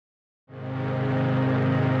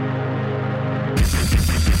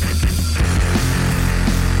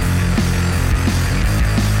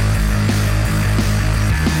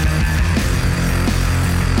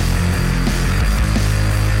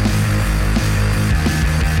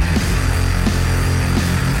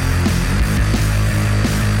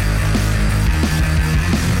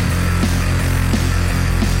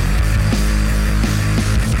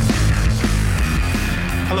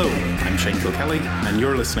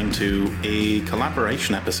you're listening to a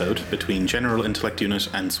collaboration episode between General Intellect Unit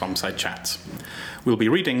and Swampside Chats. We'll be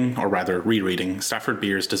reading, or rather rereading, Stafford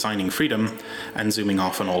Beer's Designing Freedom and zooming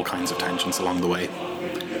off on all kinds of tangents along the way.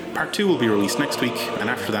 Part 2 will be released next week, and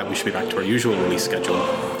after that we should be back to our usual release schedule.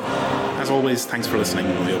 As always, thanks for listening,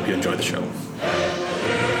 and we hope you enjoy the show.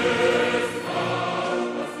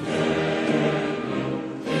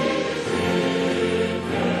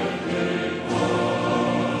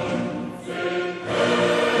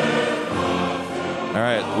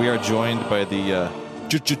 Alright, we are joined by the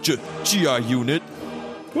GI unit.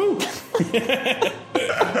 Woo!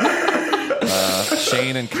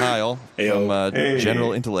 Shane and Kyle from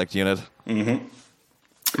General Intellect Unit. Mm-hmm.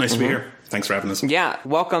 Nice to be here. Thanks for having us. Yeah,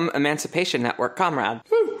 welcome Emancipation Network, comrade.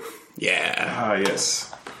 Woo! Yeah. Ah,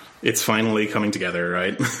 yes. It's finally coming together,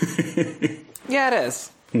 right? Yeah, it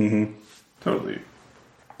is. Mm-hmm. Totally.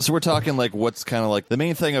 So we're talking like what's kind of like the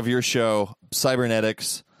main thing of your show,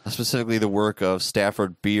 cybernetics, specifically the work of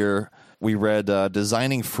Stafford Beer. We read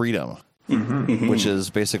Designing Freedom, which is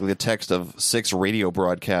basically a text of 6 radio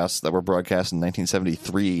broadcasts that were broadcast in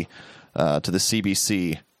 1973 to the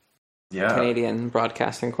CBC. Yeah. Canadian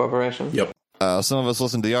Broadcasting Corporation. Yep. Some of us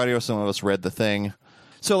listened to the audio, some of us read the thing.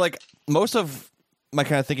 So like most of my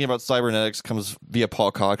kind of thinking about cybernetics comes via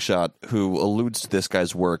Paul Cockshott, who alludes to this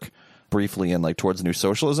guy's work briefly in like Towards New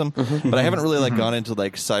Socialism, but I haven't really like gone into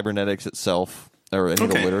like cybernetics itself or any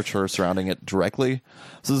of the literature surrounding it directly.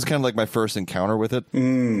 So this is kind of like my first encounter with it.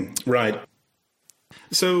 Right.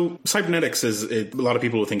 So cybernetics is, a lot of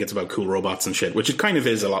people will think it's about cool robots and shit, which it kind of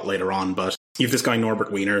is a lot later on, but you have this guy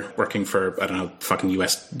Norbert Wiener working for, I don't know, fucking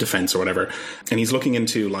US Defense or whatever, and he's looking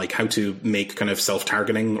into like how to make kind of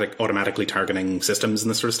self-targeting, like automatically targeting systems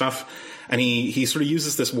and this sort of stuff. And he sort of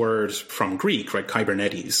uses this word from Greek, right,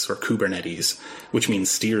 kybernetes or Kubernetes, which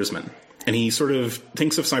means steersman. And he sort of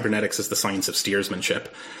thinks of cybernetics as the science of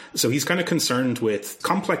steersmanship. So he's kind of concerned with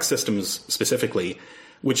complex systems specifically,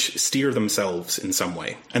 which steer themselves in some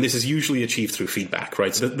way. And this is usually achieved through feedback,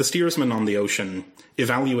 right? So the steersman on the ocean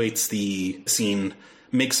evaluates the scene,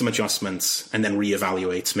 makes some adjustments, and then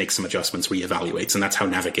reevaluates, makes some adjustments, reevaluates. And that's how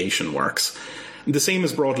navigation works. The same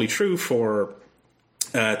is broadly true for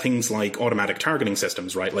things like automatic targeting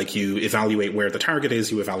systems, right? Like you evaluate where the target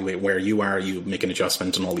is, you evaluate where you are, you make an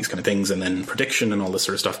adjustment and all these kind of things, and then prediction and all this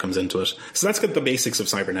sort of stuff comes into it. So that's got the basics of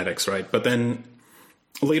cybernetics, right? But then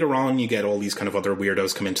later on, you get all these kind of other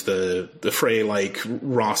weirdos come into the fray, like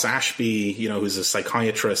Ross Ashby, you know, who's a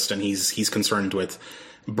psychiatrist, and he's concerned with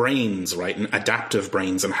brains, right, and adaptive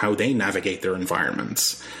brains and how they navigate their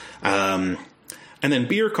environments. And then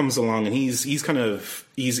Beer comes along, and he's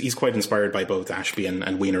quite inspired by both Ashby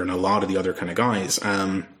and Wiener and a lot of the other kind of guys.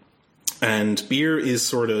 And Beer is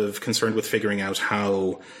sort of concerned with figuring out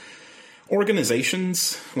how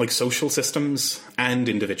organizations, like social systems and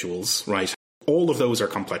individuals, right, all of those are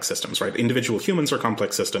complex systems, right? Individual humans are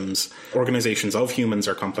complex systems, organizations of humans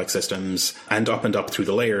are complex systems, and up through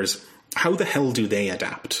the layers. How the hell do they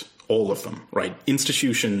adapt? All of them, right?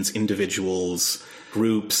 Institutions, individuals,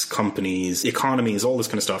 groups, companies, economies, all this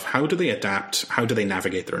kind of stuff. How do they adapt? How do they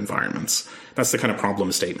navigate their environments? That's the kind of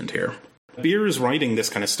problem statement here. Beer is writing this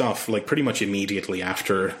kind of stuff like pretty much immediately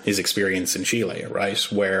after his experience in Chile, right?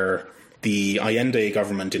 Where the Allende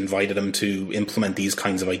government invited him to implement these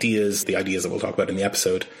kinds of ideas, the ideas that we'll talk about in the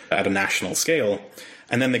episode, at a national scale.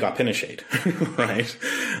 And then they got Pinochet, right?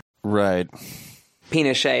 Right.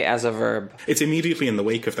 Pinochet as a verb. It's immediately in the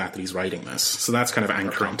wake of that he's writing this. So that's kind of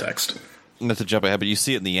anchor context. Not to jump ahead, but you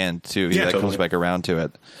see it in the end, too. He totally comes back around to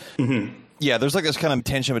it. Mm-hmm. Yeah, there's like this kind of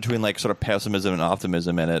tension between like sort of pessimism and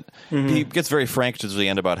optimism in it. Mm-hmm. He gets very frank to the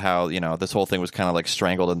end about how, you know, this whole thing was kind of like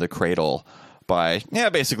strangled in the cradle by,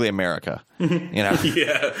 basically America, you know?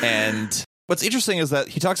 Yeah. And what's interesting is that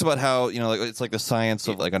he talks about how, you know, like it's like the science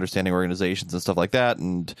of like understanding organizations and stuff like that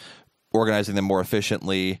and organizing them more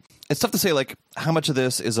efficiently. It's tough to say like how much of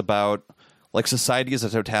this is about like society as a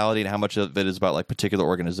totality and how much of it is about like particular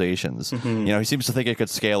organizations. Mm-hmm. You know, he seems to think it could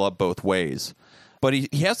scale up both ways. But he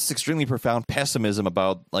has this extremely profound pessimism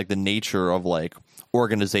about like the nature of like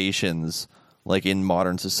organizations like in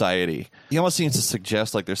modern society. He almost seems to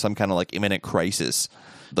suggest like there's some kind of like imminent crisis.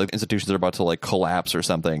 Like institutions are about to like collapse or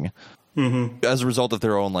something as a result of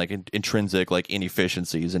their own like intrinsic like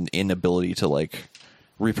inefficiencies and inability to like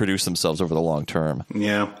reproduce themselves over the long term.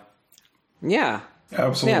 Yeah. Yeah.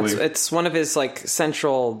 Absolutely. Yeah, it's one of his like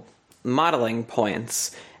central modeling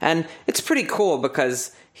points. And it's pretty cool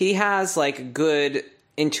because he has like good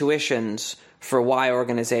intuitions for why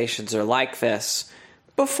organizations are like this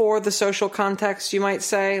before the social context, you might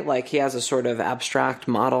say. Like he has a sort of abstract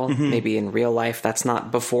model. Maybe in real life that's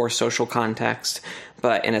not before social context,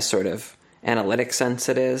 but in a sort of analytic sense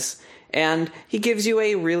it is. And he gives you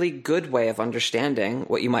a really good way of understanding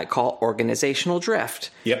what you might call organizational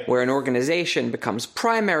drift, where an organization becomes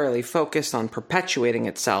primarily focused on perpetuating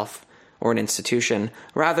itself or an institution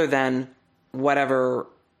rather than whatever,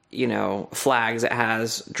 flags it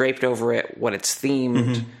has draped over it, what it's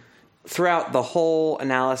themed. Throughout the whole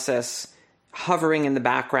analysis, hovering in the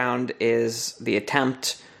background is the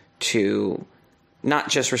attempt to not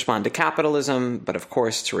just respond to capitalism, but of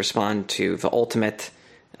course to respond to the ultimate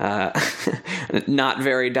not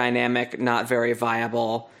very dynamic, not very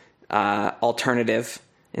viable alternative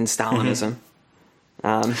in Stalinism.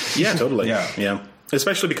 Yeah, totally. Yeah.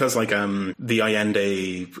 Especially because, the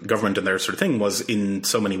Allende government and their sort of thing was in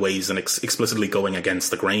so many ways and explicitly going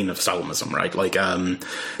against the grain of Stalinism, right?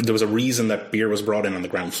 There was a reason that Beer was brought in on the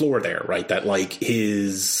ground floor there, right? That,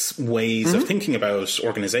 his ways of thinking about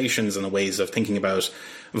organizations and the ways of thinking about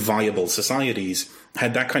viable societies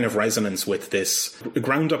had that kind of resonance with this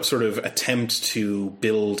ground-up sort of attempt to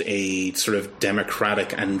build a sort of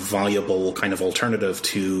democratic and viable kind of alternative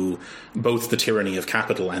to both the tyranny of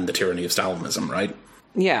capital and the tyranny of Stalinism, right?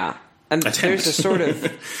 Yeah. And there's a sort of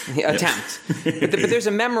attempt. But there's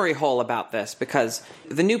a memory hole about this because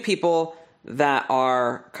the new people that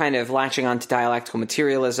are kind of latching onto dialectical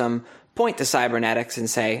materialism point to cybernetics and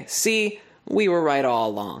say, see, we were right all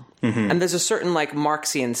along. And there's a certain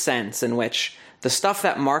Marxian sense in which the stuff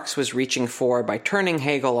that Marx was reaching for by turning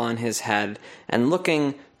Hegel on his head and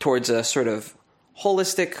looking towards a sort of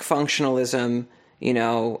holistic functionalism,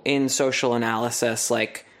 in social analysis,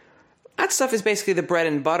 that stuff is basically the bread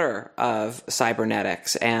and butter of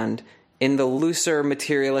cybernetics and in the looser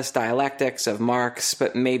materialist dialectics of Marx,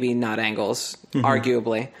 but maybe not Engels,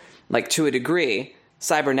 arguably, to a degree,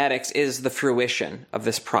 cybernetics is the fruition of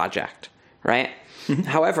this project, right?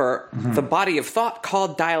 However, the body of thought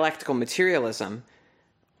called dialectical materialism,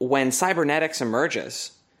 when cybernetics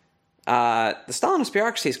emerges, the Stalinist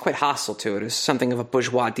bureaucracy is quite hostile to it. It was something of a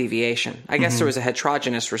bourgeois deviation. I guess there was a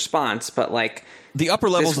heterogeneous response, but the upper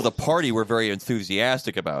levels of the party were very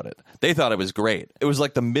enthusiastic about it. They thought it was great. It was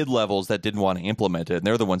the mid-levels that didn't want to implement it, and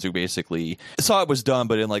they're the ones who basically saw it was dumb,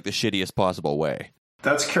 but in the shittiest possible way.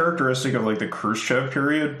 That's characteristic of the Khrushchev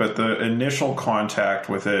period, but the initial contact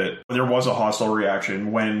with it, there was a hostile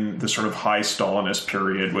reaction when the sort of high Stalinist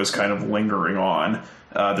period was kind of lingering on.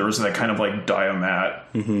 There was that kind of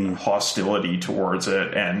diomat hostility towards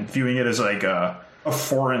it and viewing it as a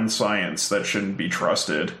foreign science that shouldn't be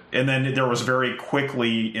trusted. And then there was very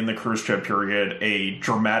quickly in the Khrushchev period a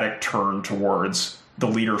dramatic turn towards the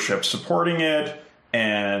leadership supporting it.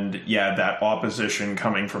 And that opposition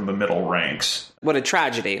coming from the middle ranks. What a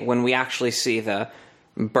tragedy when we actually see the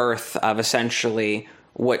birth of essentially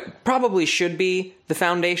what probably should be the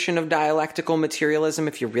foundation of dialectical materialism,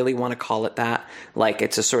 if you really want to call it that.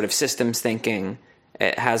 It's a sort of systems thinking.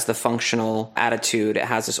 It has the functional attitude. It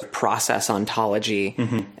has this process ontology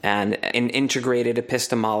and an integrated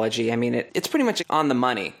epistemology. I mean, it's pretty much on the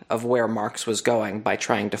money of where Marx was going by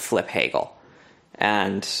trying to flip Hegel.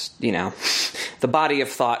 And, the body of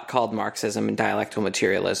thought called Marxism and dialectical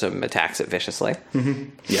materialism attacks it viciously.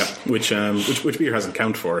 Yeah, which Beer hasn't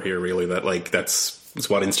account for here, really, that that's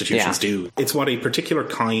what institutions do. It's what a particular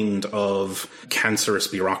kind of cancerous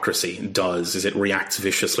bureaucracy does, is it reacts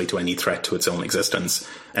viciously to any threat to its own existence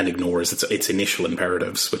and ignores its initial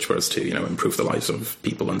imperatives, which was to, improve the lives of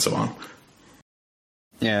people and so on.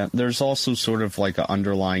 Yeah, there's also sort of an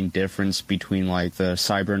underlying difference between the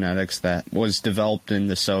cybernetics that was developed in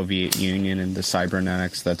the Soviet Union and the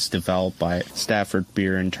cybernetics that's developed by Stafford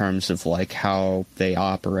Beer in terms of how they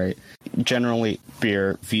operate. Generally,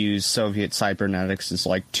 Beer views Soviet cybernetics as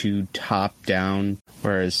too top-down,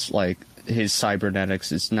 whereas his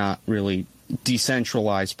cybernetics is not really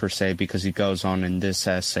decentralized per se, because he goes on in this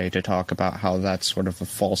essay to talk about how that's sort of a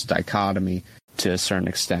false dichotomy to a certain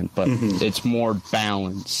extent, but it's more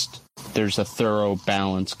balanced. There's a thorough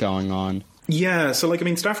balance going on. Yeah, so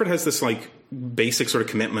Stafford has this basic sort of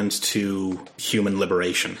commitment to human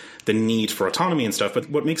liberation, the need for autonomy and stuff, but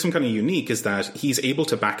what makes him kind of unique is that he's able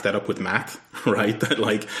to back that up with math, right?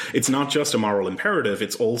 That it's not just a moral imperative,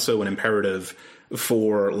 it's also an imperative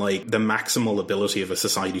for the maximal ability of a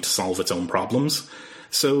society to solve its own problems.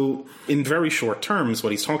 So in very short terms,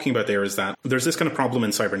 what he's talking about there is that there's this kind of problem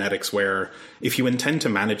in cybernetics where if you intend to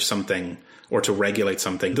manage something or to regulate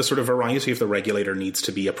something, the sort of variety of the regulator needs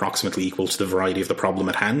to be approximately equal to the variety of the problem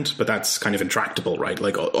at hand. But that's kind of intractable, right?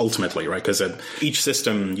 Ultimately, right? Because each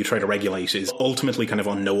system you try to regulate is ultimately kind of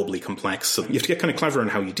unknowably complex. So you have to get kind of clever in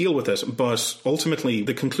how you deal with it. But ultimately,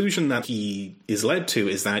 the conclusion that he is led to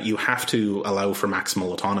is that you have to allow for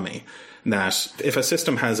maximal autonomy. that if a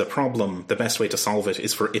system has a problem, the best way to solve it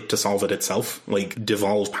is for it to solve it itself. Like,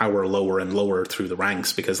 devolve power lower and lower through the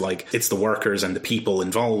ranks, because, like, it's the workers and the people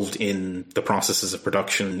involved in the processes of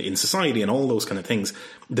production in society and all those kind of things.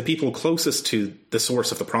 The people closest to the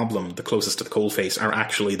source of the problem, the closest to the coalface, are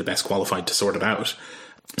actually the best qualified to sort it out.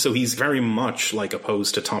 So he's very much, like,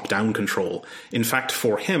 opposed to top-down control. In fact,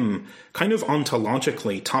 for him, kind of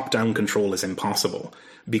ontologically, top-down control is impossible,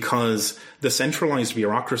 because the centralized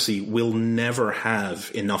bureaucracy will never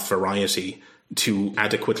have enough variety to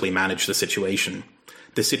adequately manage the situation.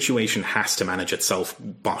 The situation has to manage itself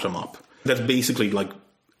bottom up. That's basically, like,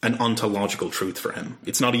 an ontological truth for him.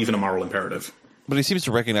 It's not even a moral imperative. But he seems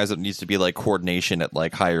to recognize that it needs to be, like, coordination at,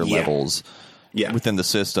 like, higher levels within the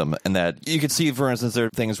system. And that you could see, for instance, there are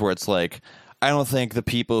things where it's like, I don't think the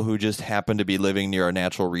people who just happen to be living near a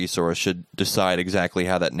natural resource should decide exactly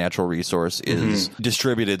how that natural resource is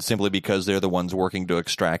distributed simply because they're the ones working to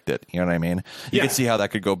extract it. You know what I mean? You can see how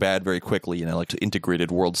that could go bad very quickly in an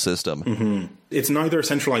integrated world system. It's neither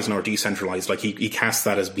centralized nor decentralized. Like, he casts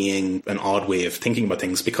that as being an odd way of thinking about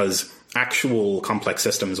things, because actual complex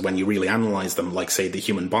systems, when you really analyze them, like, say, the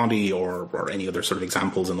human body or any other sort of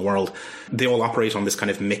examples in the world, they all operate on this kind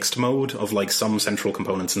of mixed mode of, like, some central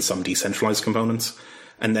components and some decentralized components.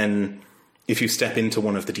 And then if you step into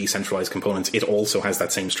one of the decentralized components, it also has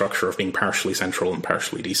that same structure of being partially central and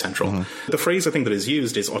partially decentral. The phrase I think that is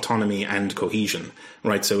used is autonomy and cohesion,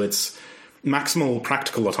 right? So it's maximal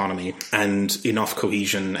practical autonomy and enough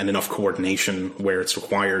cohesion and enough coordination where it's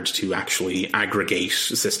required to actually aggregate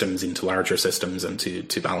systems into larger systems and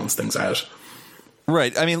to balance things out.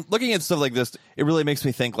 Right. I mean, looking at stuff like this, it really makes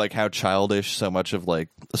me think, like, how childish so much of, like,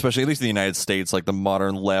 especially at least in the United States, like, the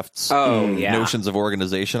modern left's notions of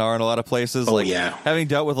organization are in a lot of places. Having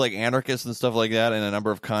dealt with, like, anarchists and stuff like that in a number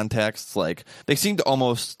of contexts, like, they seem to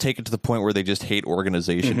almost take it to the point where they just hate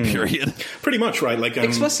organization, period. Pretty much, right? Like,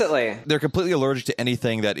 explicitly. They're completely allergic to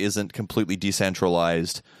anything that isn't completely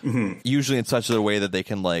decentralized, usually in such a way that they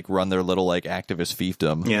can, like, run their little, like, activist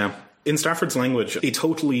fiefdom. Yeah. In Stafford's language, a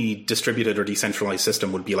totally distributed or decentralized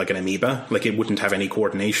system would be like an amoeba. Like, it wouldn't have any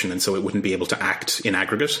coordination, and so it wouldn't be able to act in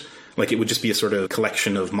aggregate. Like, it would just be a sort of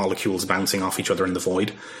collection of molecules bouncing off each other in the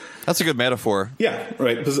void. That's a good metaphor. Yeah,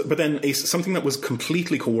 right. But then something that was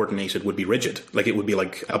completely coordinated would be rigid. Like, it would be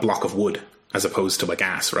like a block of wood as opposed to, like,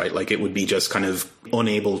 gas, right? Like, it would be just kind of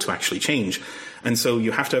unable to actually change. And so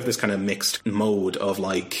you have to have this kind of mixed mode of,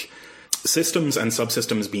 like, systems and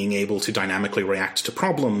subsystems being able to dynamically react to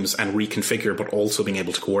problems and reconfigure, but also being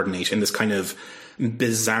able to coordinate in this kind of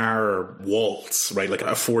bizarre waltz, right? Like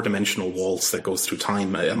a four-dimensional waltz that goes through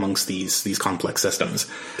time amongst these complex systems.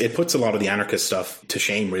 It puts a lot of the anarchist stuff to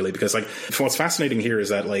shame, really, because, like, what's fascinating here is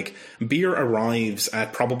that, like, Beer arrives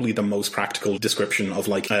at probably the most practical description of,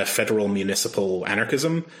 like, a federal municipal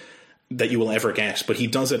anarchism that you will ever get, but he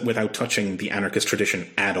does it without touching the anarchist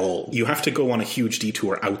tradition at all. You have to go on a huge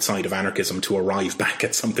detour outside of anarchism to arrive back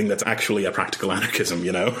at something that's actually a practical anarchism,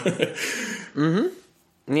 you know?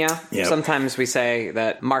 Yeah. Sometimes we say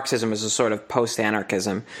that Marxism is a sort of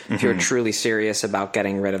post-anarchism. If you're truly serious about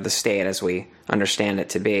getting rid of the state as we understand it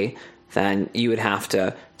to be, then you would have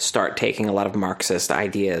to start taking a lot of Marxist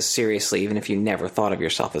ideas seriously, even if you never thought of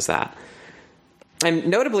yourself as that. And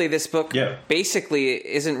notably, this book basically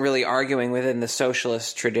isn't really arguing within the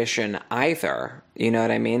socialist tradition either. You know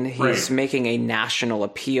what I mean? He's making a national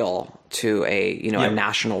appeal to a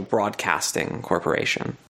national broadcasting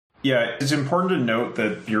corporation. Yeah, it's important to note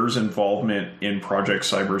that Beer's involvement in Project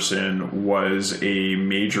Cybersyn was a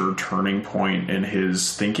major turning point in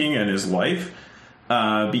his thinking and his life.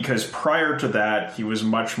 Because prior to that, he was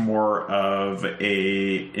much more of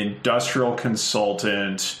a industrial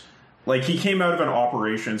consultant. Like, he came out of an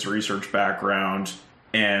operations research background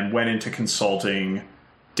and went into consulting,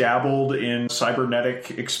 dabbled in cybernetic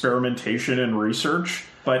experimentation and research,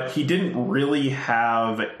 but he didn't really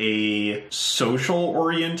have a social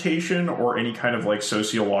orientation or any kind of, like,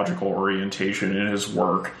 sociological orientation in his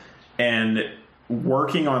work. And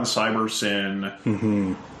working on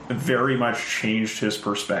Cybersyn very much changed his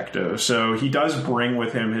perspective. So he does bring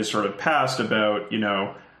with him his sort of past about,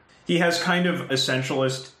 he has kind of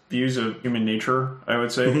essentialist views of human nature, I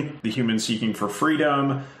would say. The human seeking for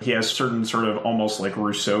freedom. He has certain sort of almost like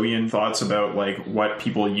Rousseauian thoughts about, like, what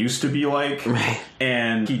people used to be like. Right.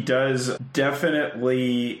 And he does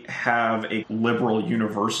definitely have a liberal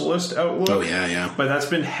universalist outlook. Oh, yeah. But that's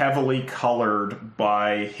been heavily colored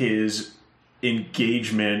by his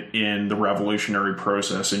engagement in the revolutionary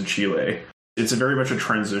process in Chile. It's very much a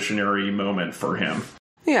transitionary moment for him.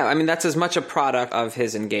 Yeah, I mean, that's as much a product of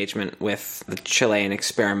his engagement with the Chilean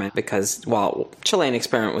experiment because, while Chilean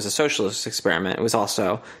experiment was a socialist experiment, it was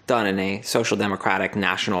also done in a social democratic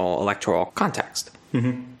national electoral context.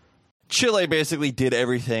 Mm-hmm. Chile basically did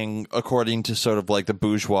everything according to sort of like the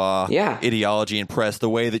bourgeois ideology and press, the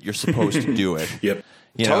way that you're supposed to do it. Yep.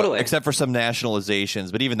 You know, totally. except for some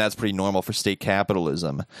nationalizations, but even that's pretty normal for state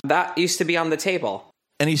capitalism. That used to be on the table.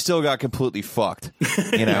 And he still got completely fucked,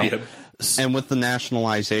 you know? Yep. And with the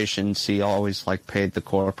nationalizations, he always like paid the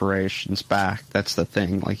corporations back. That's the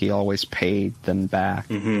thing. Like he always paid them back.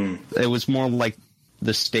 Mm-hmm. It was more like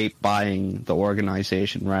the state buying the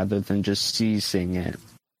organization rather than just seizing it.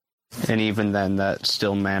 And even then, that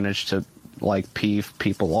still managed to like peeve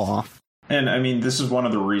people off. And I mean, this is one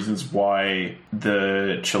of the reasons why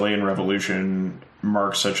the Chilean Revolution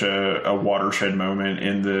marks such a watershed moment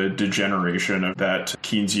in the degeneration of that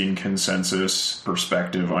Keynesian consensus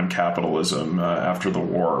perspective on capitalism after the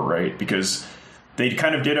war, right? Because they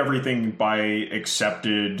kind of did everything by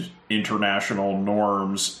accepted international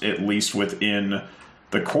norms, at least within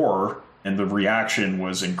the core, and the reaction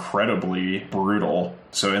was incredibly brutal.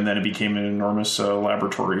 So, and then it became an enormous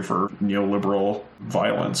laboratory for neoliberal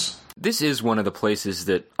violence. This is one of the places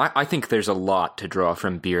that I think there's a lot to draw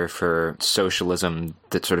from Beer for socialism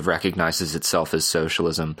that sort of recognizes itself as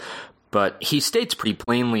socialism. But he states pretty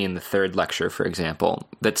plainly in the third lecture, for example,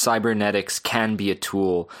 that cybernetics can be a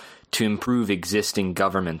tool to improve existing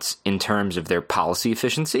governments in terms of their policy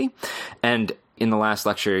efficiency. And in the last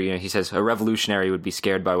lecture, he says a revolutionary would be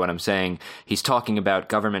scared by what I'm saying. He's talking about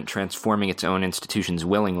government transforming its own institutions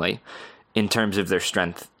willingly in terms of their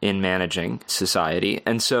strength in managing society.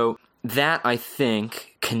 And so that, I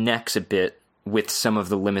think, connects a bit with some of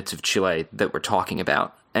the limits of Chile that we're talking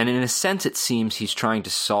about. And in a sense, it seems he's trying to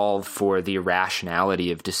solve for the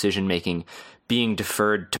irrationality of decision-making being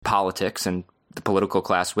deferred to politics and the political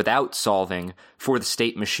class without solving for the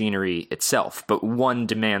state machinery itself. But one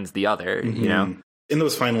demands the other, you know? In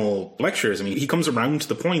those final lectures, I mean, he comes around to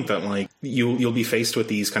the point that, like, you'll be faced with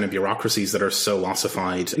these kind of bureaucracies that are so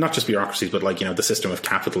ossified, not just bureaucracies, but, like, the system of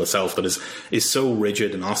capital itself that is so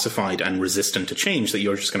rigid and ossified and resistant to change that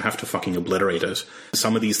you're just going to have to fucking obliterate it.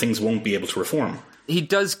 Some of these things won't be able to reform. He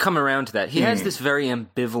does come around to that. He has this very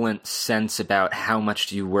ambivalent sense about how much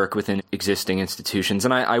do you work within existing institutions,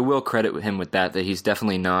 and I will credit him with that he's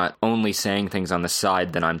definitely not only saying things on the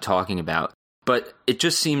side that I'm talking about. But it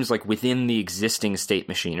just seems like within the existing state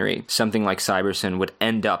machinery, something like Cybersyn would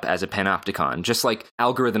end up as a panopticon. Just like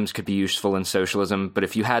algorithms could be useful in socialism, but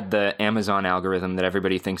if you had the Amazon algorithm that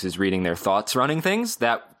everybody thinks is reading their thoughts running things,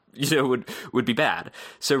 that would be bad.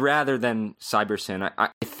 So rather than Cybersyn, I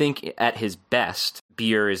think at his best,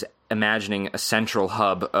 Beer is imagining a central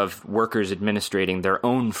hub of workers administrating their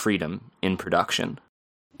own freedom in production.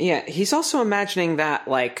 Yeah, he's also imagining that,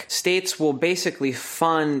 like, states will basically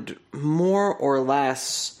fund more or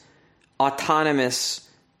less autonomous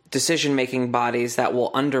decision-making bodies that will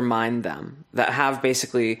undermine them, that have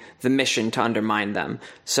basically the mission to undermine them.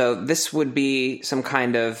 So this would be some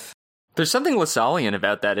kind of... There's something Lassallean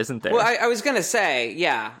about that, isn't there? Well, I was going to say,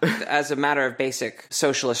 yeah, as a matter of basic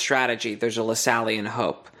socialist strategy, there's a Lassallean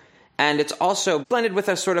hope. And it's also blended with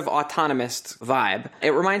a sort of autonomist vibe.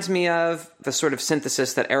 It reminds me of the sort of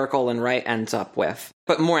synthesis that Eric Olin Wright ends up with,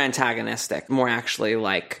 but more antagonistic, more actually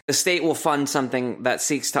like the state will fund something that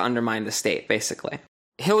seeks to undermine the state, basically.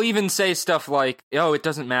 He'll even say stuff like, it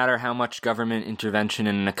doesn't matter how much government intervention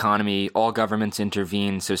in an economy, all governments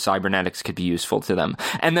intervene so cybernetics could be useful to them.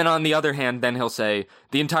 And then on the other hand, then he'll say,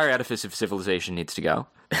 the entire edifice of civilization needs to go.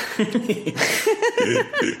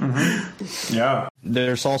 Yeah.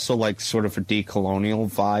 There's also like sort of a decolonial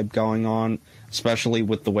vibe going on, especially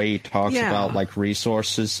with the way he talks about like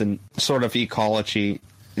resources and sort of ecology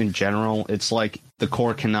in general. It's like the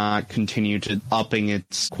core cannot continue to upping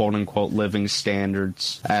its quote-unquote living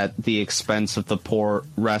standards at the expense of the poor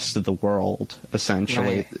rest of the world,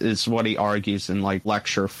 essentially, is what he argues in, like,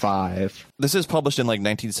 Lecture 5. This is published in, like,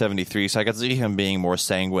 1973, so I could see him being more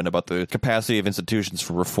sanguine about the capacity of institutions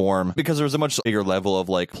for reform, because there was a much bigger level of,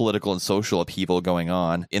 like, political and social upheaval going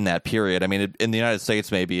on in that period. I mean, in the United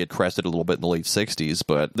States, maybe it crested a little bit in the late 60s,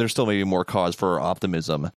 but there's still maybe more cause for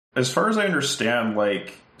optimism. As far as I understand,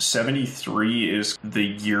 like, 73 is the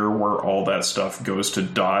year where all that stuff goes to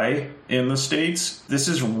die in the States. This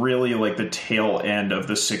is really like the tail end of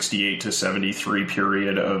the 68 to 73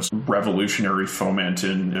 period of revolutionary foment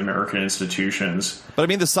in American institutions. But I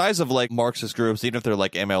mean, the size of like Marxist groups, even if they're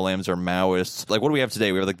like MLMs or Maoists, like what do we have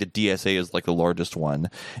today? We have like the DSA is like the largest one.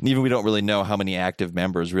 And even we don't really know how many active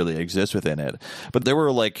members really exist within it. But there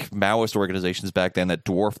were like Maoist organizations back then that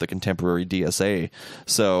dwarfed the contemporary DSA.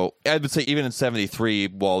 So I would say even in 73,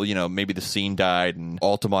 while, you know, maybe the scene died and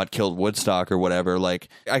Altamont killed Woodstock or whatever, like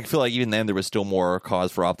I feel like even then there was still more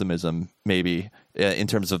cause for optimism, maybe, in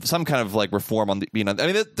terms of some kind of like reform on the, you know,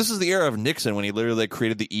 I mean, this is the era of Nixon when he literally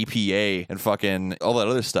created the EPA and fucking all that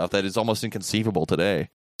other stuff that is almost inconceivable today.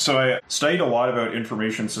 So I studied a lot about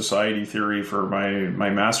information society theory for my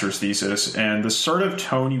master's thesis, and the sort of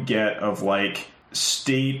tone you get of like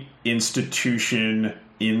state institution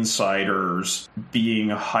insiders being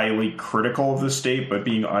highly critical of the state but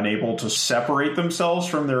being unable to separate themselves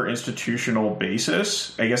from their institutional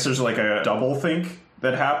basis. I guess there's like a double think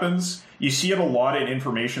that happens. You see it a lot in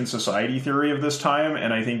information society theory of this time,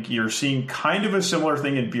 and I think you're seeing kind of a similar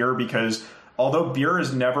thing in Beer, because although Beer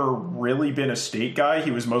has never really been a state guy,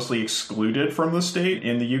 he was mostly excluded from the state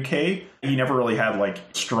in the UK. He never really had like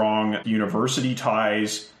strong university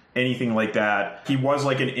ties, anything like that. He was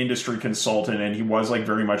like an industry consultant, and he was like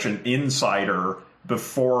very much an insider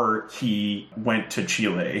before he went to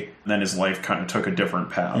Chile. Then his life kind of took a different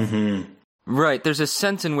path. Mm-hmm. Right, there's a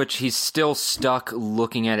sense in which he's still stuck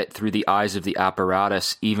looking at it through the eyes of the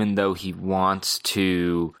apparatus, even though he wants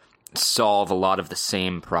to solve a lot of the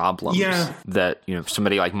same problems that, you know,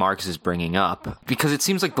 somebody like Marx is bringing up. Because it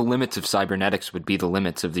seems like the limits of cybernetics would be the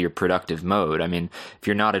limits of your productive mode. I mean, if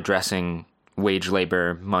you're not addressing wage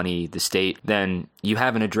labor, money, the state, then you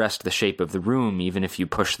haven't addressed the shape of the room, even if you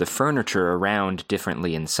push the furniture around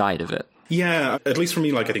differently inside of it. Yeah, at least for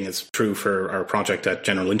me, like I think it's true for our project at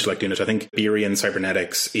General Intellect Unit. I think Beerian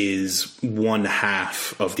cybernetics is one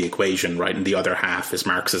half of the equation, right? And the other half is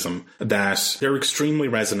Marxism. That they're extremely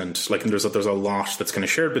resonant. Like there's a lot that's kind of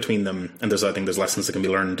shared between them, and I think there's lessons that can be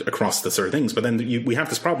learned across the sort of things. But then we have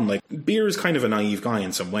this problem. Like Beer is kind of a naive guy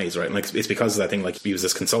in some ways, right? And like it's because I think like he was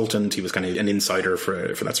this consultant, he was kind of an insider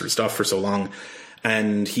for that sort of stuff for so long,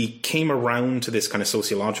 and he came around to this kind of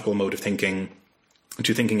sociological mode of thinking,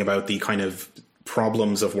 to thinking about the kind of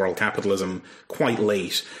problems of world capitalism quite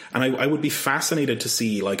late. And I would be fascinated to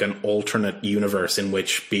see like an alternate universe in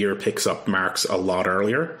which Beer picks up Marx a lot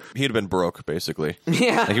earlier. He'd have been broke, basically.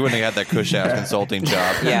 Yeah. Like, he wouldn't have had that cush-ass consulting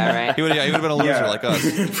job. Yeah, right. He would have been a loser like us.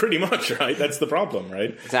 Pretty much, right? That's the problem,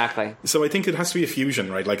 right? Exactly. So I think it has to be a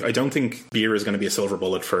fusion, right? Like, I don't think Beer is going to be a silver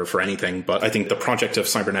bullet for anything, but I think the project of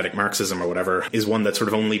cybernetic Marxism or whatever is one that sort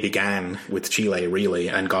of only began with Chile, really,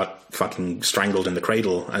 and got fucking strangled in the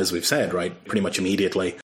cradle, as we've said, right? Pretty much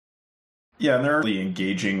immediately. Yeah, and they're really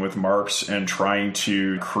engaging with Marx and trying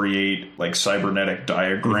to create like cybernetic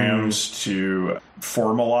diagrams to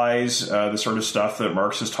formalize the sort of stuff that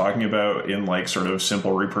Marx is talking about in like sort of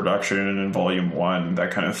Simple Reproduction and Volume 1,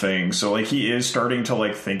 that kind of thing. So like he is starting to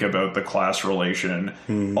like think about the class relation,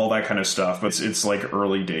 all that kind of stuff, but it's like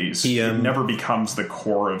early days. It never becomes the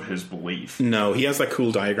core of his belief. No, he has that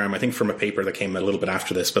cool diagram, I think from a paper that came a little bit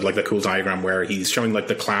after this, but like the cool diagram where he's showing like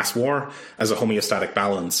the class war as a homeostatic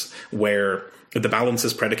balance, where the balance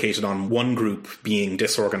is predicated on one group being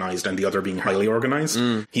disorganized and the other being highly organized.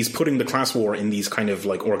 He's putting the class war in these kind of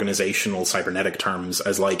like organizational cybernetic terms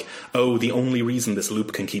as like, oh, the only reason this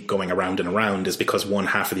loop can keep going around and around is because one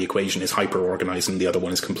half of the equation is hyper organized and the other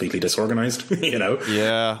one is completely disorganized. You know?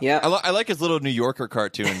 Yeah. I like his little New Yorker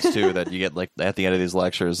cartoons too that you get like at the end of these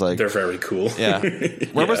lectures. Like, they're very cool. Yeah.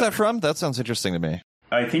 Where was that from? That sounds interesting to me.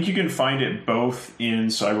 I think you can find it both in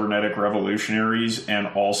Cybernetic Revolutionaries and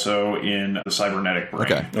also in the Cybernetic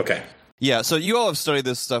Brain. Okay. Yeah, so you all have studied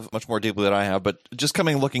this stuff much more deeply than I have, but just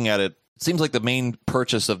looking at it, it seems like the main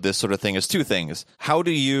purchase of this sort of thing is two things. How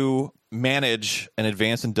do you manage an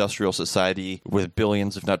advanced industrial society with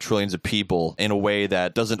billions, if not trillions of people in a way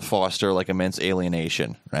that doesn't foster like immense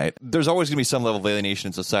alienation, right? There's always going to be some level of alienation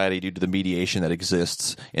in society due to the mediation that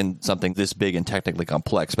exists in something this big and technically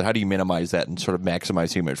complex. But how do you minimize that and sort of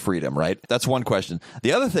maximize human freedom, right? That's one question.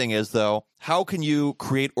 The other thing is, though, how can you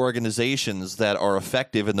create organizations that are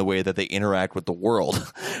effective in the way that they interact with the world,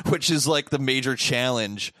 which is like the major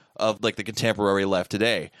challenge of like the contemporary left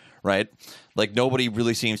today, right? Like nobody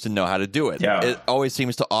really seems to know how to do it. Yeah. It always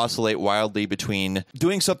seems to oscillate wildly between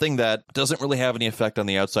doing something that doesn't really have any effect on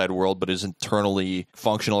the outside world, but is internally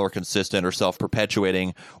functional or consistent or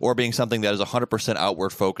self-perpetuating, or being something that is 100%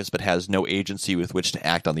 outward focused but has no agency with which to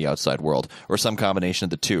act on the outside world, or some combination of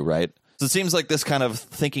the two, right? So it seems like this kind of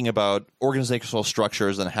thinking about organizational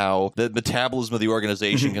structures and how the metabolism of the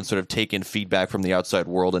organization can sort of take in feedback from the outside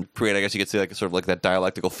world and create, I guess you could say, like sort of like that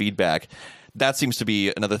dialectical feedback. That seems to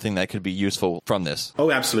be another thing that could be useful from this.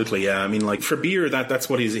 Oh, absolutely, yeah. I mean, like, for Beer, that's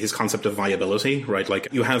what his concept of viability, right? Like,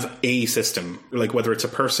 you have a system, like, whether it's a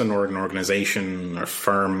person or an organization or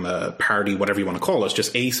firm, party, whatever you want to call it,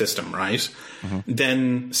 just a system, right?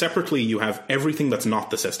 Then, separately, you have everything that's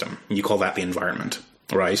not the system. You call that the environment,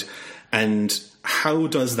 right? And how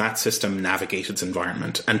does that system navigate its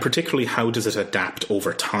environment? And particularly, how does it adapt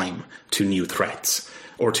over time to new threats?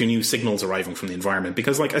 Or to new signals arriving from the environment.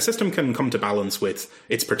 Because, like, a system can come to balance with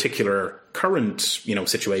its particular current,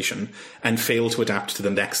 situation and fail to adapt to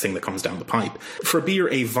the next thing that comes down the pipe. For Beer,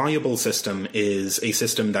 a viable system is a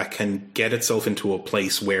system that can get itself into a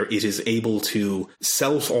place where it is able to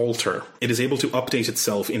self-alter. It is able to update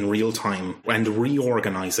itself in real time and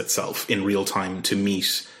reorganize itself in real time to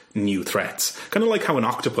meet new threats. Kind of like how an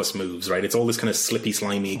octopus moves, right? It's all this kind of slippy,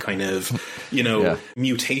 slimy kind of,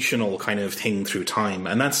 mutational kind of thing through time.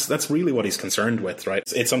 And that's really what he's concerned with, right?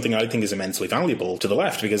 It's something I think is immensely valuable to the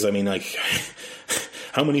left because, I mean, like,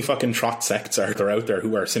 how many fucking trot sects are there out there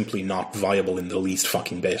who are simply not viable in the least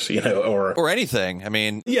fucking bit, or anything. I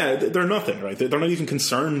mean, yeah, they're nothing, right? They're not even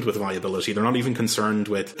concerned with viability. They're not even concerned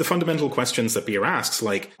with the fundamental questions that Beer asks,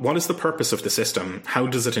 like, what is the purpose of the system? How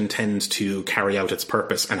does it intend to carry out its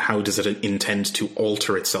purpose? And how does it intend to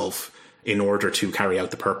alter itself in order to carry out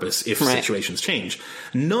the purpose if situations change?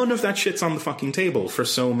 None of that shit's on the fucking table for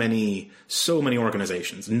so many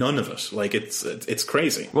organizations. None of it. Like, it's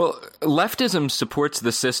crazy. Well, leftism supports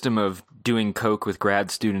the system of doing coke with grad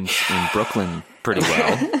students in Brooklyn pretty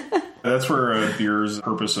well. That's where Beer's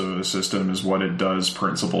purpose of a system is what it does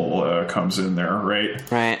principle comes in there,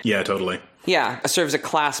 right? Right. Yeah, totally. Yeah, it serves a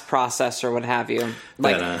class process or what have you.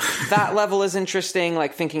 Like, that level is interesting,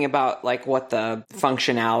 like thinking about like what the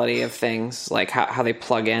functionality of things, like how they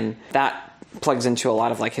plug in. That plugs into a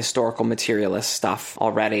lot of like historical materialist stuff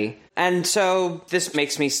already. And so this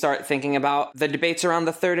makes me start thinking about the debates around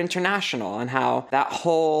the Third International and how that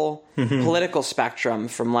whole political spectrum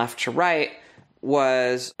from left to right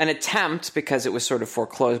was an attempt, because it was sort of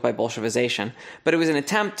foreclosed by Bolshevization, but it was an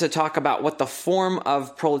attempt to talk about what the form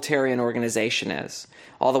of proletarian organization is.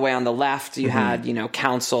 All the way on the left, you had,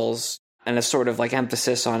 councils and a sort of like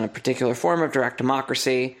emphasis on a particular form of direct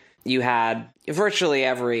democracy. You had virtually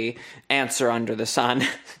every answer under the sun.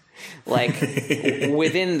 Like,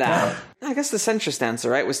 within that, I guess the centrist answer,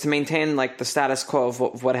 right, was to maintain like the status quo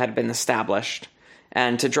of what had been established.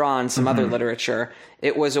 And to draw on some other literature,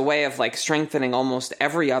 it was a way of like strengthening almost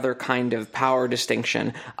every other kind of power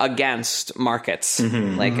distinction against markets.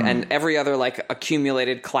 And every other like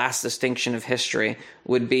accumulated class distinction of history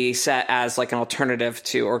would be set as like an alternative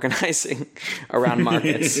to organizing around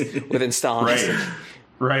markets within Stalinism.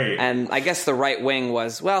 Right. And I guess the right wing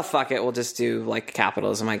was, well, fuck it, we'll just do like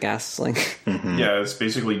capitalism, I guess. Like, yeah, it's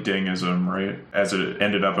basically dingism, right? As it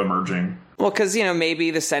ended up emerging. Well, because, maybe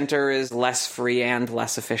the center is less free and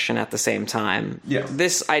less efficient at the same time. Yeah.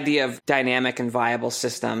 This idea of dynamic and viable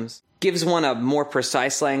systems gives one a more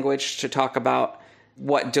precise language to talk about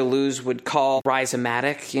what Deleuze would call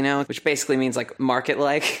rhizomatic, which basically means like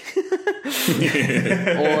market-like.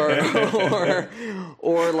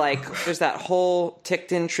 or like there's that whole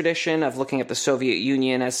Tikhtin tradition of looking at the Soviet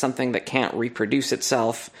Union as something that can't reproduce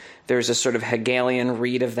itself. There's a sort of Hegelian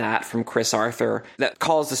read of that from Chris Arthur that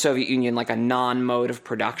calls the Soviet Union like a non-mode of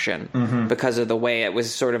production because of the way it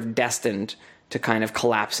was sort of destined to kind of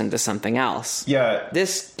collapse into something else. Yeah.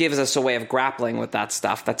 This gives us a way of grappling with that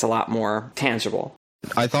stuff that's a lot more tangible.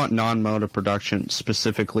 I thought non-mode of production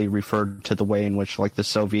specifically referred to the way in which, like, the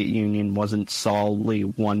Soviet Union wasn't solely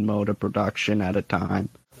one mode of production at a time.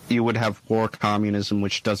 You would have war communism,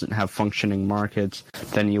 which doesn't have functioning markets.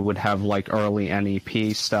 Then you would have, like, early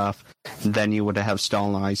NEP stuff. Then you would have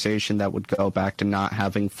Stalinization that would go back to not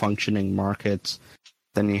having functioning markets.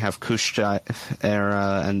 Then you have Khrushchev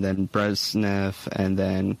era, and then Brezhnev, and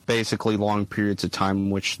then basically long periods of time in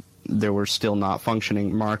which there were still not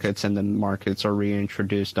functioning markets, and then markets are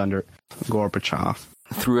reintroduced under Gorbachev.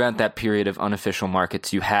 Throughout that period of unofficial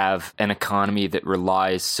markets, you have an economy that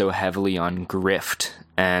relies so heavily on grift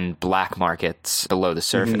and black markets below the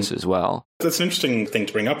surface as well. That's an interesting thing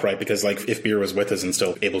to bring up, right? Because, like, if Beer was with us and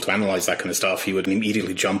still able to analyze that kind of stuff, he would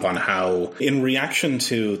immediately jump on how, in reaction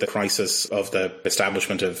to the crisis of the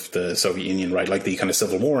establishment of the Soviet Union, right, like the kind of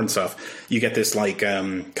civil war and stuff, you get this, like,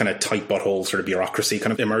 kind of tight butthole sort of bureaucracy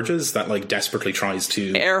kind of emerges that, like, desperately tries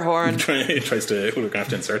to... Air horn. Tries to... We're going to have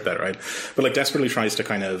to insert that, right? But, like, desperately tries to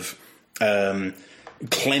kind of...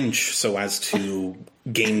 clench so as to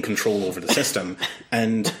gain control over the system.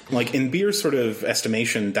 And like in Beer's sort of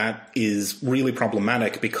estimation, that is really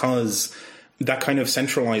problematic because that kind of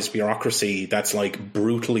centralized bureaucracy that's like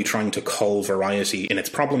brutally trying to cull variety in its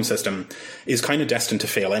problem system is kind of destined to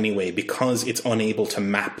fail anyway because it's unable to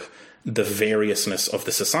map the variousness of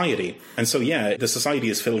the society. And so, yeah, the society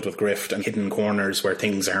is filled with grift and hidden corners where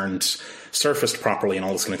things aren't surfaced properly and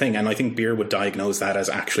all this kind of thing. And I think Beer would diagnose that as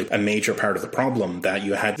actually a major part of the problem, that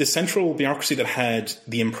you had this central bureaucracy that had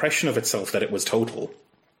the impression of itself that it was total,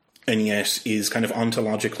 and yet is kind of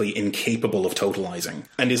ontologically incapable of totalizing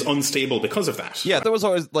and is unstable because of that. Yeah, that was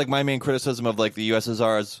always like my main criticism of like the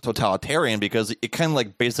USSR as totalitarian, because it kind of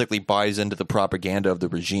like basically buys into the propaganda of the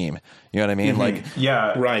regime. You know what I mean? Like,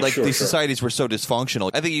 Yeah. Right, like sure, these sure. societies were so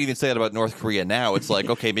dysfunctional. I think you can say that about North Korea now. It's like,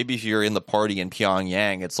 okay, maybe if you're in the party in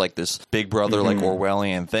Pyongyang, it's like this big brother, like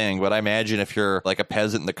Orwellian thing. But I imagine if you're like a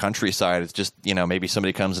peasant in the countryside, it's just, you know, maybe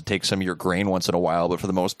somebody comes and takes some of your grain once in a while. But for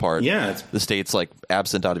the most part, Yeah. the state's like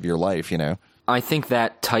absent out of your life, you know? I think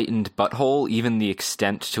that tightened butthole, even the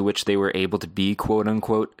extent to which they were able to be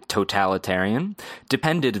quote-unquote totalitarian,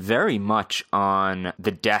 depended very much on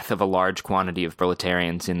the death of a large quantity of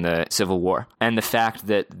proletarians in the Civil War, and the fact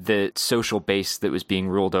that the social base that was being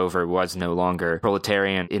ruled over was no longer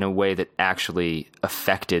proletarian in a way that actually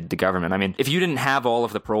affected the government. I mean, if you didn't have all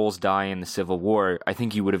of the proles die in the Civil War, I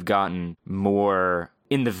think you would have gotten more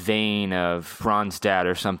in the vein of Kronstadt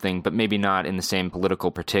or something, but maybe not in the same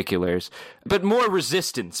political particulars, but more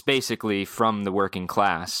resistance, basically, from the working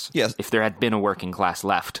class. Yes. If there had been a working class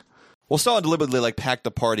left. Well, Stalin deliberately like packed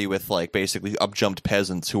the party with like basically upjumped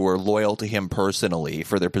peasants who were loyal to him personally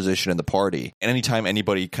for their position in the party. And anytime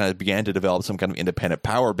anybody kind of began to develop some kind of independent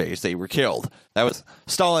power base, they were killed. That was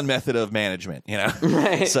Stalin method of management, you know?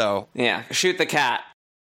 Right. So, Yeah, shoot the cat.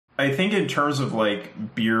 I think in terms of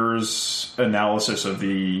like Beer's analysis of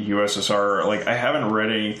the USSR, like I haven't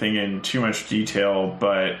read anything in too much detail,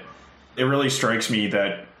 but it really strikes me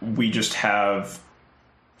that we just have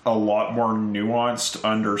a lot more nuanced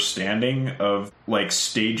understanding of like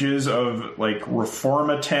stages of like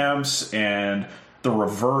reform attempts and the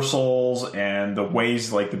reversals and the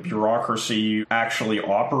ways like the bureaucracy actually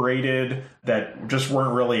operated that just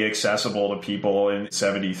weren't really accessible to people in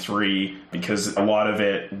 73, because a lot of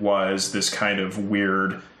it was this kind of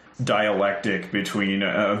weird dialectic between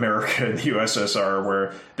America and the USSR,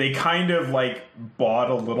 where they kind of like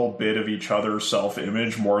bought a little bit of each other's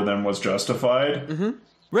self-image more than was justified. Mm-hmm.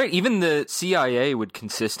 Right, even the CIA would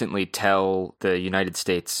consistently tell the United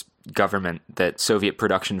States government that Soviet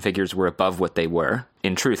production figures were above what they were,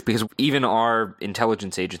 in truth, because even our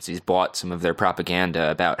intelligence agencies bought some of their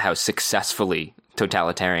propaganda about how successfully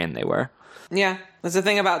totalitarian they were. Yeah, that's the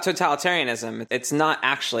thing about totalitarianism. It's not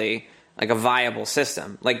actually like a viable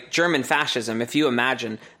system. Like German fascism, if you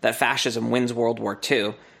imagine that fascism wins World War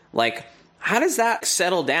II, like, how does that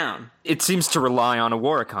settle down? It seems to rely on a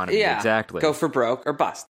war economy, Yeah, exactly. Go for broke or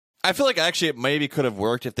bust. I feel like actually it maybe could have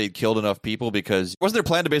worked if they'd killed enough people, because wasn't their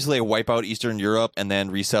plan to basically wipe out Eastern Europe and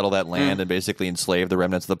then resettle that land and basically enslave the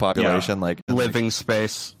remnants of the population? Yeah. Like Living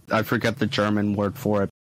space. I forget the German word for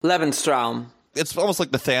it. Lebensraum. it's almost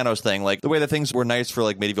like the Thanos thing, like the way that things were nice for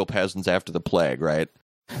like medieval peasants after the plague, right?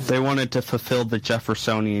 They wanted to fulfill the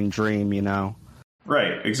Jeffersonian dream, you know.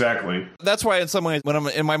 Right, exactly. That's why in some ways, when I'm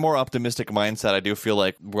in my more optimistic mindset, I do feel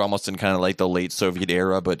like we're almost in kind of like the late Soviet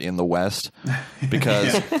era, but in the West,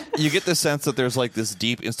 because you get the sense that there's like this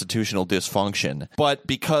deep institutional dysfunction, but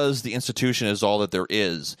because the institution is all that there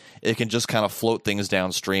is, it can just kind of float things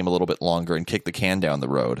downstream a little bit longer and kick the can down the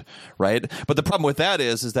road, right? But the problem with that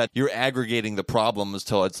is that you're aggregating the problems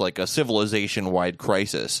till it's like a civilization-wide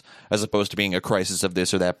crisis, as opposed to being a crisis of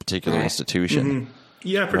this or that particular institution.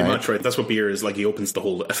 Yeah, pretty much, right? That's what Beer is like. He opens the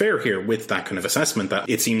whole affair here with that kind of assessment that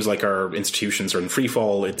it seems like our institutions are in free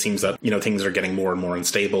fall. It seems that, things are getting more and more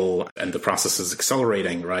unstable and the process is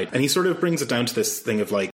accelerating, right? And he sort of brings it down to this thing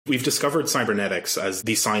of like, we've discovered cybernetics as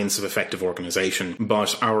the science of effective organization,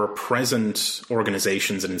 but our present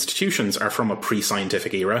organizations and institutions are from a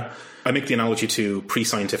pre-scientific era. I make the analogy to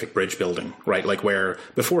pre-scientific bridge building, right? Like where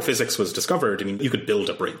before physics was discovered, you could build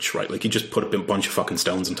a bridge, right? Like you just put a bunch of fucking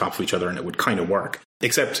stones on top of each other and it would kind of work.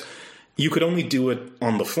 Except you could only do it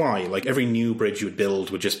on the fly. Like every new bridge you would build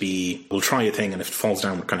would just be, we'll try a thing and if it falls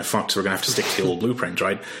down, we're kind of fucked. So we're going to have to stick to the old blueprint,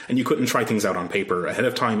 right? And you couldn't try things out on paper ahead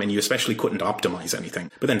of time, and you especially couldn't optimize anything.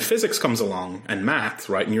 But then physics comes along and math,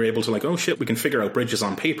 right? And you're able to like, oh shit, we can figure out bridges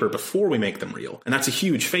on paper before we make them real. And that's a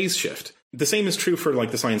huge phase shift. The same is true for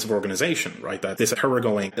like the science of organization, right? That this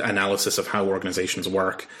thoroughgoing analysis of how organizations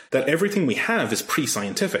work, that everything we have is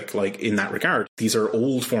pre-scientific, like in that regard. These are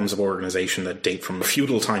old forms of organization that date from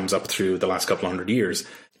feudal times up through the last couple of hundred years.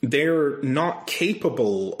 They're not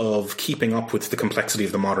capable of keeping up with the complexity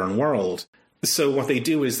of the modern world. So what they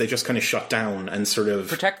do is they just kind of shut down and sort of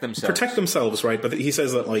protect themselves, right? But he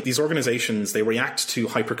says that like these organizations, they react to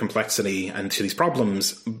hypercomplexity and to these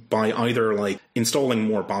problems by either like installing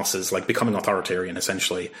more bosses, like becoming authoritarian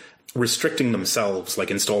essentially, restricting themselves, like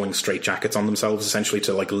installing straitjackets on themselves essentially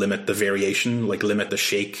to like limit the variation, like limit the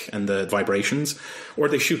shake and the vibrations, or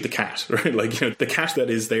they shoot the cat, right? Like, you know, the cat that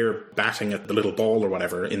is there batting at the little ball or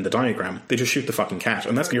whatever in the diagram, they just shoot the fucking cat.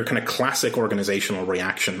 And that's your kind of classic organizational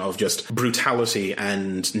reaction of just brutality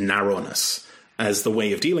and narrowness as the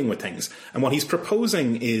way of dealing with things. And what he's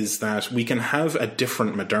proposing is that we can have a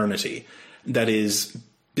different modernity that is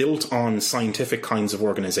built on scientific kinds of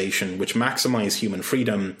organization which maximize human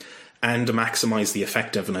freedom and maximize the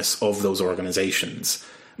effectiveness of those organizations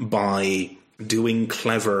by doing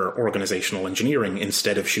clever organizational engineering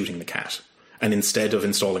instead of shooting the cat and instead of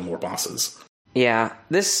installing more bosses. Yeah,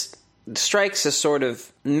 this strikes a sort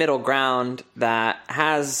of middle ground that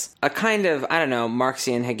has a kind of, I don't know,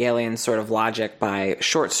 Marxian Hegelian sort of logic by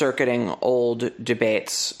short-circuiting old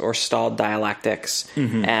debates or stalled dialectics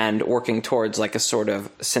and working towards like a sort of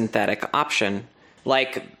synthetic option,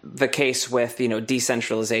 like the case with, you know,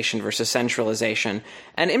 decentralization versus centralization.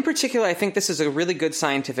 And in particular, I think this is a really good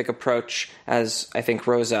scientific approach, as I think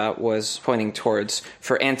Rosa was pointing towards,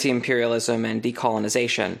 for anti-imperialism and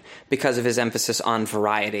decolonization because of his emphasis on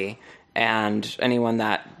variety. And anyone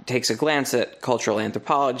that takes a glance at cultural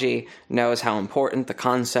anthropology knows how important the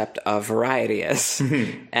concept of variety is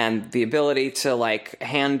and the ability to like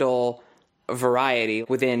handle variety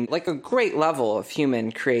within like a great level of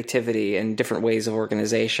human creativity and different ways of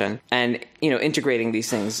organization, and, you know, integrating these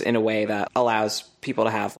things in a way that allows people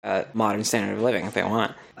to have a modern standard of living if they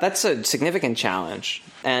want. That's a significant challenge.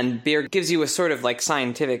 And Beer gives you a sort of like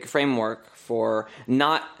scientific framework for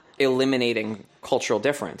not eliminating cultural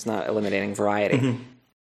difference, not eliminating variety.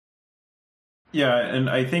 Yeah, and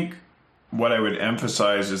I think what I would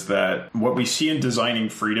emphasize is that what we see in Designing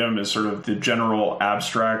Freedom is sort of the general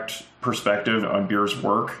abstract perspective on Beer's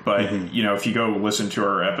work. But, you know, if you go listen to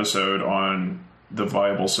our episode on the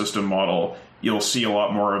viable system model, you'll see a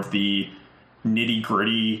lot more of the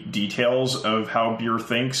nitty-gritty details of how Beer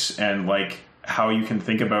thinks and, like, how you can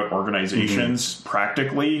think about organizations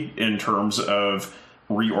practically in terms of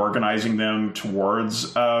reorganizing them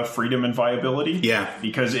towards freedom and viability. Yeah.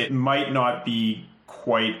 Because it might not be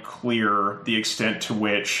quite clear the extent to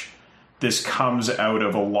which this comes out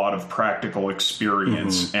of a lot of practical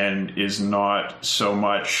experience and is not so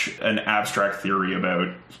much an abstract theory about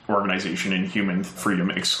organization and human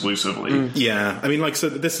freedom exclusively. Yeah, I mean, like, so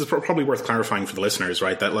this is probably worth clarifying for the listeners,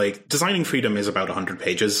 right? That, like, Designing Freedom is about 100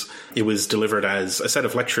 pages. It was delivered as a set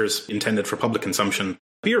of lectures intended for public consumption.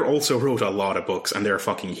 Beer also wrote a lot of books, and they're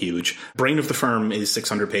fucking huge. Brain of the Firm is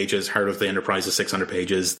 600 pages, Heart of the Enterprise is 600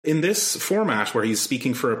 pages. In this format, where he's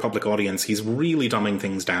speaking for a public audience, he's really dumbing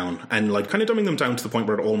things down, and like kind of dumbing them down to the point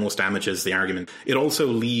where it almost damages the argument. It also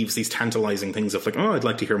leaves these tantalizing things of like, oh, I'd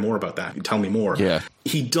like to hear more about that. Tell me more. Yeah.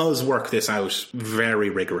 He does work this out very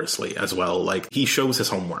rigorously as well. Like, he shows his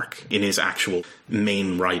homework in his actual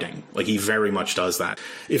main writing. Like, he very much does that.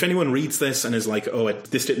 If anyone reads this and is like, oh,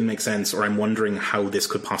 this didn't make sense, or I'm wondering how this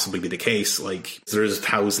could possibly be the case, like, there's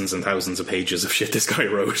thousands and thousands of pages of shit this guy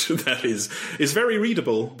wrote that is very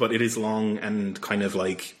readable, but it is long and kind of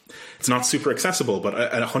like, it's not super accessible, but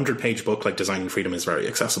a 100-page book like Designing Freedom is very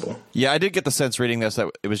accessible. Yeah, I did get the sense reading this that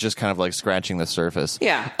it was just kind of like scratching the surface.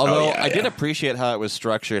 Yeah. Although I did appreciate how it was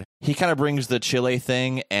structured. He kind of brings the Chile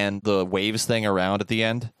thing and the waves thing around at the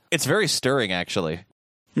end. It's very stirring, actually.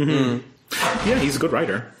 Yeah, he's a good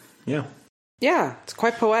writer. Yeah. Yeah, it's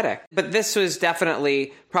quite poetic. But this was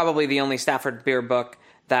definitely probably the only Stafford Beer book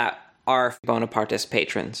that our Bonapartist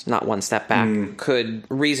patrons, not One Step Back, could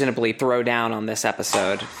reasonably throw down on this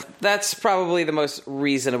episode. That's probably the most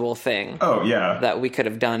reasonable thing that we could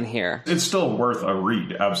have done here. It's still worth a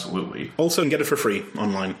read, absolutely. Also, get it for free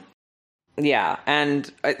online. Yeah,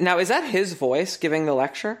 and now, is that his voice giving the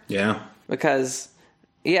lecture? Yeah. Because,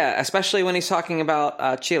 yeah, especially when he's talking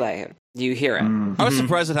about Chile, you hear it. I was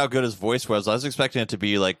surprised at how good his voice was. I was expecting it to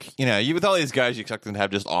be like, you know, with all these guys, you expect them to have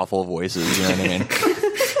just awful voices, you know what I mean?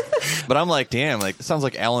 But I'm like, damn, like, it sounds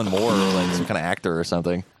like Alan Moore, or like some kind of actor or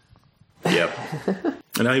something. Yep.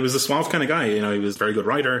 And he was a suave kind of guy. You know, he was a very good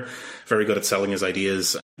writer, very good at selling his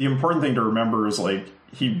ideas. The important thing to remember is, like,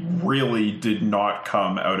 he really did not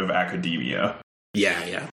come out of academia.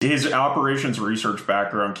 Yeah. His operations research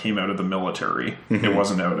background came out of the military. It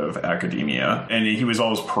wasn't out of academia. And he was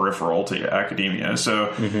always peripheral to academia.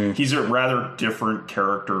 So he's a rather different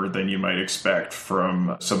character than you might expect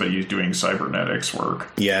from somebody who's doing cybernetics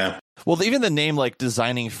work. Yeah. Well, even the name, like,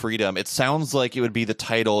 Designing Freedom, it sounds like it would be the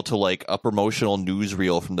title to, like, a promotional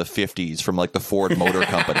newsreel from the 50s from, like, the Ford Motor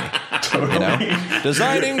Company. Totally. You know?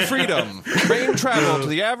 Designing Freedom. Train travel to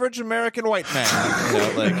the average American white man. You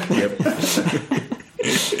know, like...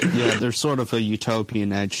 Yeah, there's sort of a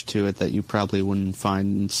utopian edge to it that you probably wouldn't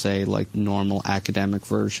find in, say, like, normal academic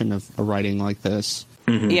version of a writing like this.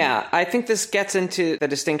 Yeah, I think this gets into the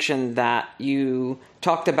distinction that you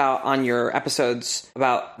talked about on your episodes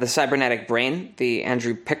about the cybernetic brain, the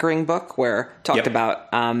Andrew Pickering book, where talked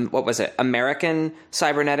about, what was it, American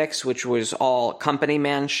cybernetics, which was all company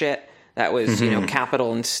man shit. That was, you know,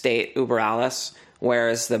 capital and state uber alles.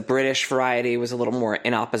 Whereas the British variety was a little more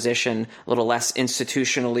in opposition, a little less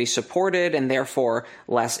institutionally supported, and therefore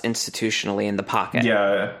less institutionally in the pocket.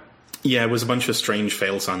 Yeah. Yeah, it was a bunch of strange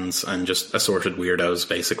fail-sons and just assorted weirdos,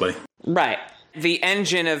 basically. Right. The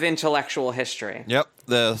engine of intellectual history. Yep,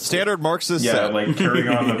 the standard Marxist Yeah, set. like carrying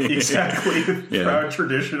on the proud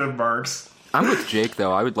tradition of Marx. I'm with Jake,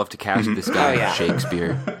 though. I would love to cast this guy as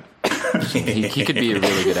Shakespeare. He could be a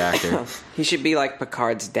really good actor. He should be like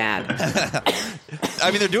Picard's dad. I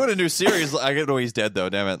mean, they're doing a new series. I know he's dead, though,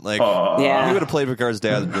 damn it. Like, Yeah. he would have played Picard's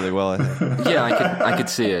dad really well, I think. Yeah, I could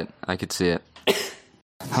see it. I could see it.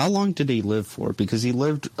 How long did he live for? Because he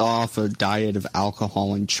lived off a diet of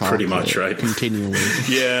alcohol and chocolate. Pretty much, right? Continually.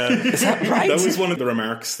 Yeah. Is that right? That was one of the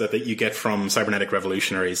remarks that you get from cybernetic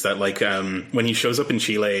revolutionaries, that like when he shows up in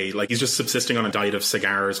Chile, like he's just subsisting on a diet of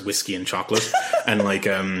cigars, whiskey, and chocolate. And like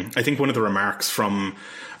I think one of the remarks from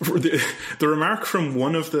the remark from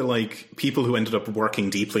one of the like people who ended up working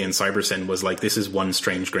deeply in CyberSyn was like, "This is one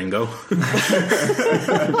strange gringo."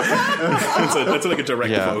 that's like a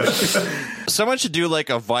direct quote. Someone should do like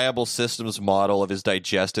a viable systems model of his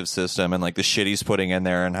digestive system and like the shit he's putting in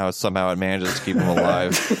there and how somehow it manages to keep him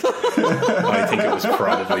alive. I think it was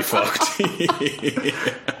probably fucked.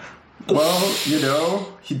 Well, you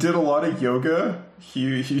know, he did a lot of yoga.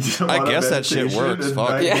 He did a lot I guess of that shit meditation, works. and Fuck.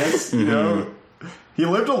 I guess, you know, he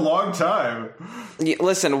lived a long time. Yeah,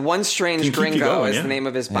 listen, One Strange Can keep you Gringo going, is yeah. the name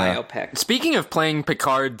of his biopic. Speaking of playing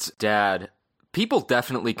Picard's dad, people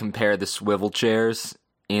definitely compare the swivel chairs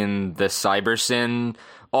in the CyberSyn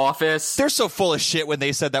office. They're so full of shit when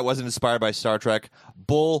they said that wasn't inspired by Star Trek.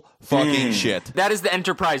 Bull fucking shit. That is the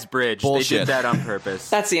Enterprise bridge. Bullshit. They did that on purpose.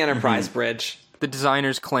 That's the Enterprise bridge. The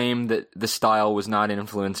designers claim that the style was not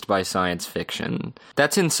influenced by science fiction.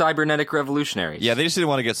 That's in Cybernetic Revolutionaries. Yeah, they just didn't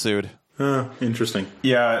want to get sued. Interesting.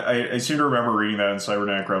 Yeah, I seem to remember reading that in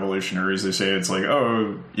Cybernetic Revolutionaries. They say it's like,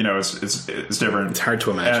 oh, you know, it's different. It's hard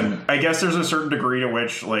to imagine. And I guess there's a certain degree to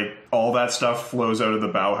which, like, all that stuff flows out of the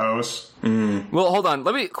Bauhaus. Well, hold on.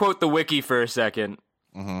 Let me quote the wiki for a second.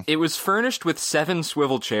 It was furnished with 7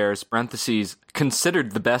 swivel chairs, parentheses,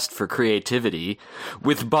 considered the best for creativity,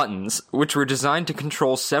 with buttons, which were designed to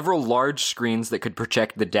control several large screens that could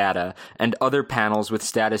project the data, and other panels with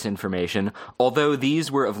status information, although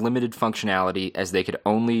these were of limited functionality as they could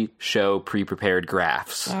only show pre-prepared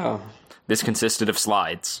graphs. Oh. This consisted of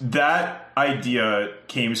slides. That idea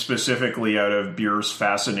came specifically out of Beer's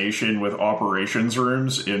fascination with operations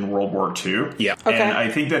rooms in World War II. Yeah. Okay. And I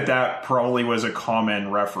think that probably was a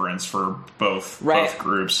common reference for both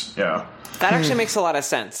groups. Yeah. That actually makes a lot of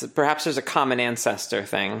sense. Perhaps there's a common ancestor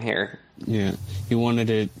thing here. Yeah. He wanted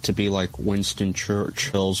it to be like Winston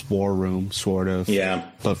Churchill's war room, sort of. Yeah.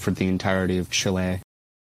 But for the entirety of Chile.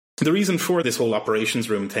 The reason for this whole operations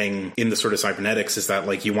room thing in the sort of cybernetics is that,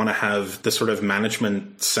 like, you want to have the sort of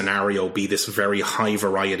management scenario be this very high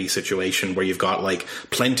variety situation where you've got, like,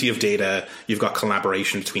 plenty of data, you've got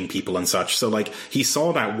collaboration between people and such. So, like, he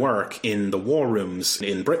saw that work in the war rooms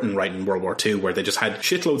in Britain, right, in World War II, where they just had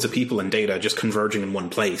shitloads of people and data just converging in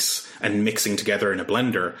one place and mixing together in a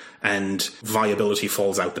blender, and viability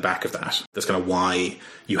falls out the back of that. That's kind of why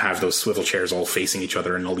you have those swivel chairs all facing each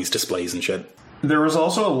other and all these displays and shit. There was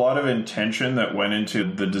also a lot of intention that went into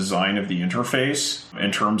the design of the interface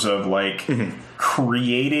in terms of like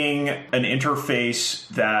creating an interface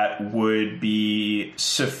that would be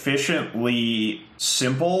sufficiently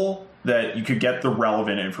simple that you could get the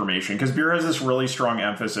relevant information. Because Beer has this really strong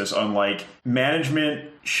emphasis on like management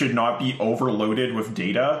should not be overloaded with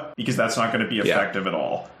data because that's not going to be effective at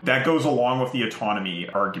all. That goes along with the autonomy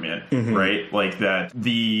argument, right? Like that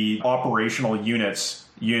the operational units,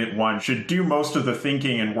 Unit 1 should do most of the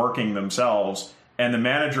thinking and working themselves, and the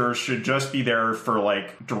managers should just be there for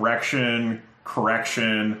like direction,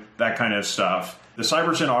 correction, that kind of stuff. The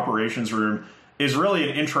CyberSyn operations room is really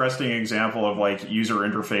an interesting example of like user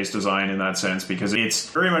interface design in that sense, because it's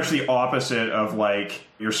very much the opposite of like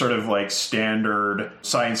your sort of like standard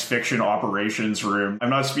science fiction operations room. I'm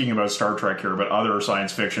not speaking about Star Trek here, but other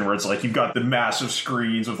science fiction where it's like you've got the massive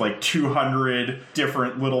screens with like 200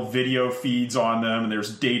 different little video feeds on them and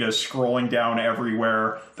there's data scrolling down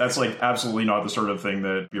everywhere. That's like absolutely not the sort of thing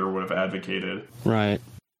that Beer would have advocated. Right.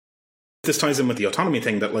 This ties in with the autonomy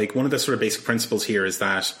thing, that like one of the sort of basic principles here is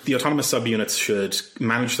that the autonomous subunits should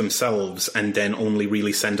manage themselves and then only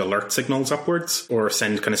really send alert signals upwards or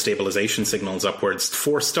send kind of stabilization signals upwards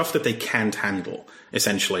for stuff that they can't handle,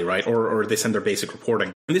 essentially, right? Or they send their basic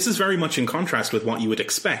reporting. And this is very much in contrast with what you would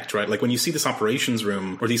expect, right? Like when you see this operations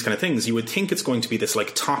room or these kind of things, you would think it's going to be this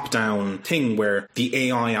like top-down thing where the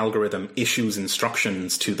AI algorithm issues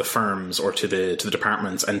instructions to the firms or to the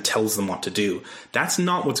departments and tells them what to do. That's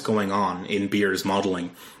not what's going on in Beer's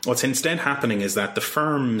modeling. What's instead happening is that the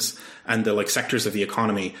firms and the like sectors of the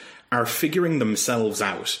economy are figuring themselves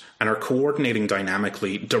out and are coordinating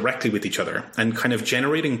dynamically directly with each other and kind of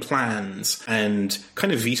generating plans and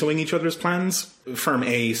kind of vetoing each other's plans. Firm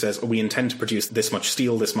A says, oh, we intend to produce this much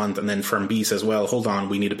steel this month, and then firm B says, well, hold on,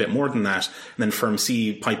 we need a bit more than that. And then firm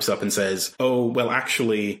C pipes up and says, oh, well,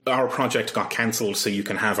 actually, our project got cancelled, so you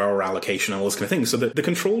can have our allocation and all those kind of things. So the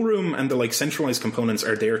control room and the like centralized components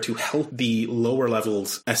are there to help the lower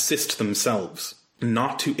levels assist themselves,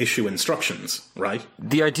 not to issue instructions, right?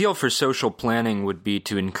 The ideal for social planning would be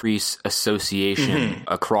to increase association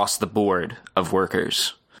across the board of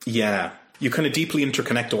workers. Yeah. You kind of deeply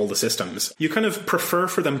interconnect all the systems. You kind of prefer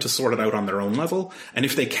for them to sort it out on their own level, and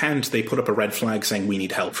if they can't, they put up a red flag saying we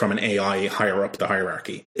need help from an AI higher up the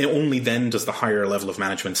hierarchy. And only then does the higher level of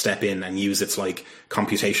management step in and use its like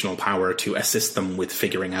computational power to assist them with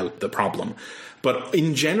figuring out the problem. But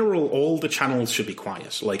in general, all the channels should be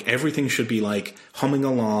quiet. Like everything should be like humming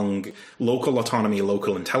along, local autonomy,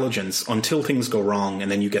 local intelligence, until things go wrong, and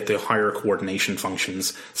then you get the higher coordination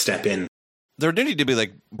functions step in. There do need to be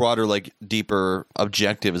like broader, like deeper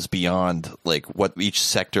objectives beyond like what each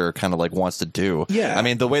sector kind of like wants to do. Yeah. I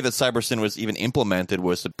mean, the way that CyberSyn was even implemented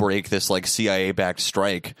was to break this like CIA-backed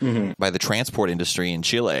strike by the transport industry in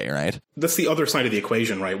Chile, right? That's the other side of the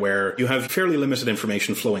equation, right? Where you have fairly limited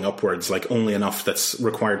information flowing upwards, like only enough that's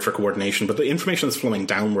required for coordination. But the information that's flowing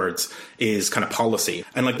downwards is kind of policy.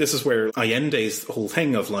 And like this is where Allende's whole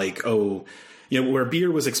thing of like, oh, you know, where Beer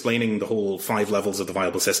was explaining the whole 5 levels of the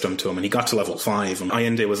viable system to him, and he got to level 5, and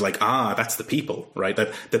Allende was like, that's the people, right?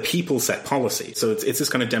 That the people set policy. So it's this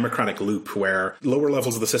kind of democratic loop where lower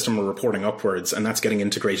levels of the system are reporting upwards, and that's getting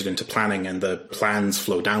integrated into planning, and the plans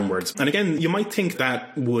flow downwards. And again, you might think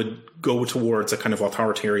that would go towards a kind of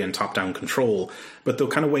authoritarian top-down control, but the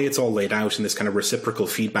kind of way it's all laid out in this kind of reciprocal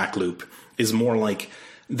feedback loop is more like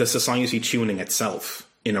the society tuning itself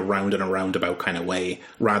in a round and a roundabout kind of way,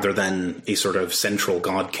 rather than a sort of central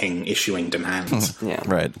god king issuing demands. Yeah.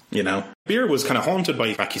 Right. You know? Beer was kind of haunted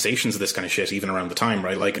by accusations of this kind of shit even around the time,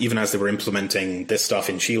 right? Like, even as they were implementing this stuff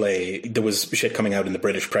in Chile, there was shit coming out in the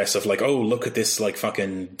British press of like, oh, look at this like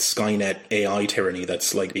fucking Skynet AI tyranny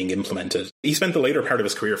that's like being implemented. He spent the later part of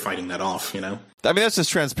his career fighting that off, you know? I mean, that's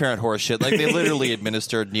just transparent horse shit. Like, they literally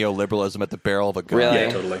administered neoliberalism at the barrel of a gun. Really?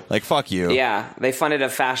 Yeah, totally. Like, fuck you. Yeah, they funded a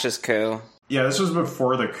fascist coup. Yeah, this was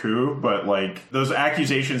before the coup, but like those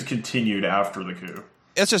accusations continued after the coup.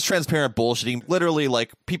 It's just transparent bullshitting. Literally,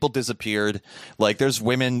 like, people disappeared. Like, there's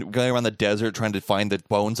women going around the desert trying to find the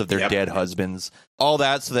bones of their dead husbands. All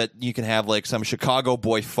that so that you can have, like, some Chicago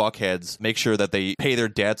boy fuckheads make sure that they pay their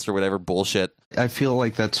debts or whatever bullshit. I feel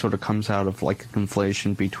like that sort of comes out of, like, a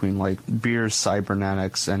conflation between, like, Beer's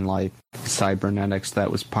cybernetics and, like, cybernetics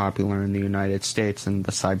that was popular in the United States and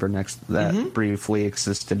the cybernetics that briefly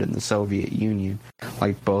existed in the Soviet Union.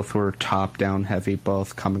 Like, both were top-down heavy,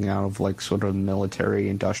 both coming out of, like, sort of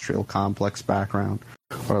military-industrial complex background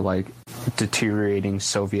or, like, deteriorating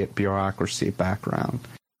Soviet bureaucracy background.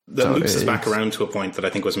 That loops us back around to a point that I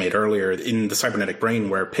think was made earlier in The Cybernetic Brain,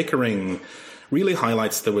 where Pickering really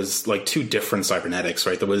highlights there was like 2 different cybernetics,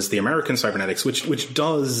 right? There was the American cybernetics, which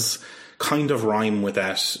does kind of rhyme with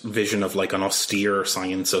that vision of like an austere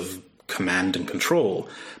science of command and control.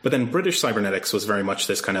 But then British cybernetics was very much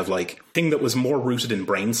this kind of like thing that was more rooted in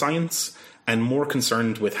brain science and more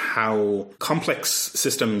concerned with how complex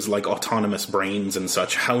systems like autonomous brains and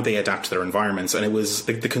such, how they adapt to their environments. And it was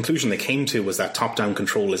the conclusion they came to was that top-down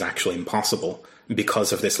control is actually impossible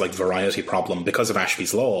because of this like variety problem, because of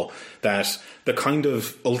Ashby's law, that the kind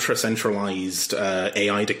of ultra-centralized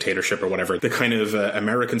AI dictatorship or whatever the kind of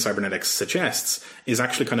American cybernetics suggests is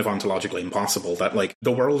actually kind of ontologically impossible. That like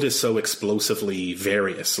the world is so explosively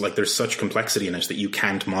various, like there's such complexity in it that you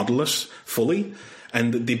can't model it fully.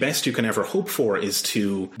 And the best you can ever hope for is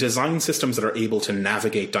to design systems that are able to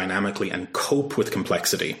navigate dynamically and cope with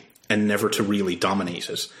complexity, and never to really dominate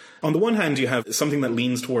it. On the one hand, you have something that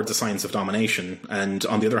leans towards the science of domination, and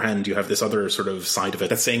on the other hand, you have this other sort of side of it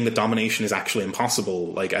that's saying that domination is actually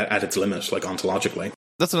impossible, like at its limit, like ontologically.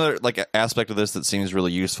 That's another like aspect of this that seems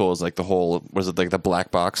really useful is like the whole, was it like the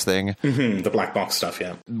black box thing? Mm-hmm, the black box stuff,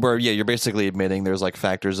 yeah. Where, yeah, you're basically admitting there's like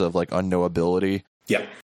factors of like unknowability. Yeah.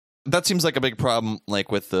 That seems like a big problem,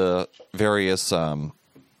 like with the various sort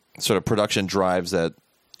of production drives that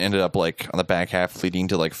ended up like on the back half leading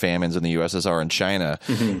to like famines in the USSR and China.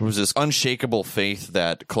 Mm-hmm. It was this unshakable faith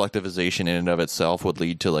that collectivization in and of itself would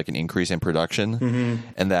lead to like an increase in production. Mm-hmm.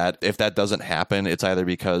 And that if that doesn't happen, it's either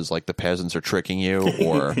because like the peasants are tricking you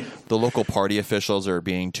or the local party officials are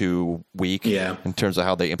being too weak in terms of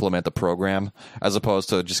how they implement the program, as opposed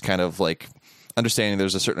to just kind of like understanding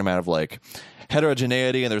there's a certain amount of like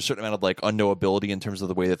heterogeneity and there's a certain amount of like unknowability in terms of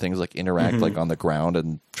the way that things like interact like on the ground,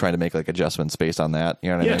 and trying to make like adjustments based on that. You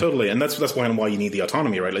know what I mean? Yeah, totally. And that's why you need the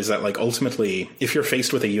autonomy, right? Is that like ultimately, if you're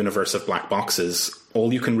faced with a universe of black boxes,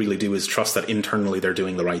 all you can really do is trust that internally they're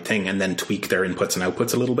doing the right thing, and then tweak their inputs and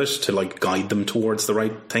outputs a little bit to like guide them towards the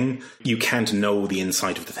right thing. You can't know the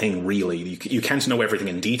inside of the thing, really. You can't know everything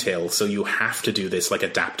in detail, so you have to do this like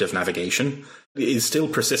adaptive navigation. It is still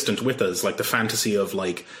persistent with us, like the fantasy of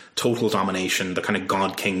like total domination, the kind of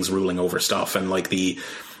god kings ruling over stuff, and like the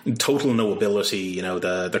total knowability, you know,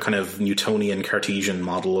 the kind of Newtonian Cartesian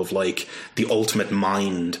model of like the ultimate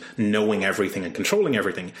mind knowing everything and controlling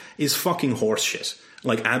everything is fucking horseshit.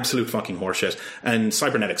 Like absolute fucking horseshit. And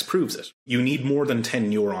cybernetics proves it. You need more than 10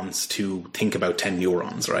 neurons to think about 10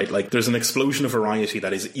 neurons, right? Like there's an explosion of variety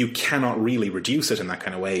that is, you cannot really reduce it in that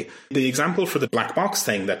kind of way. The example for the black box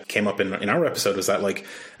thing that came up in our episode was that, like,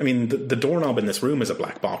 I mean, the doorknob in this room is a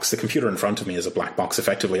black box. The computer in front of me is a black box,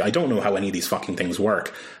 effectively. I don't know how any of these fucking things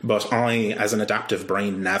work, but I, as an adaptive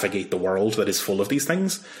brain, navigate the world that is full of these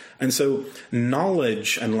things. And so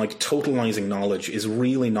knowledge and like totalizing knowledge is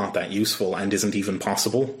really not that useful and isn't even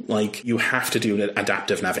possible. Like you have to do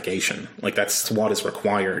adaptive navigation. Like that's what is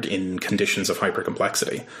required in conditions of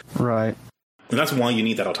hypercomplexity. Right. And that's why you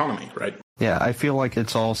need that autonomy, right? Yeah, I feel like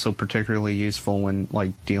it's also particularly useful when,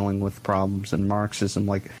 like, dealing with problems in Marxism.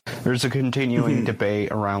 Like, there's a continuing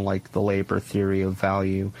debate around, like, the labor theory of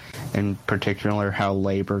value, in particular how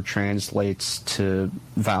labor translates to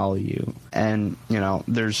value. And, you know,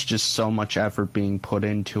 there's just so much effort being put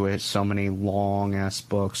into it, so many long-ass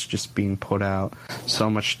books just being put out, so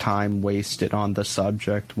much time wasted on the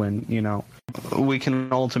subject when, you know, we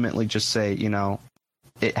can ultimately just say, you know,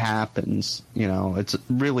 it happens, you know, it's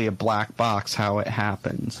really a black box how it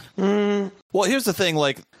happens. Well, here's the thing,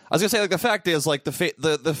 like, I was gonna say, like, the fact is, like, the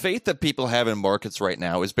faith that people have in markets right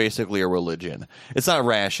now is basically a religion. It's not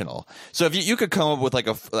rational. So if you could come up with, like,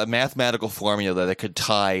 a mathematical formula that could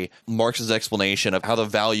tie Marx's explanation of how the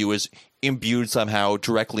value is imbued somehow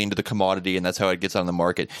directly into the commodity, and that's how it gets on the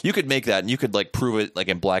market, you could make that, and you could, like, prove it, like,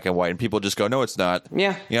 in black and white, and people just go, no, it's not.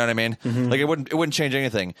 Yeah. You know what I mean? Like, it wouldn't change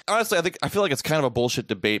anything. Honestly, I feel like it's kind of a bullshit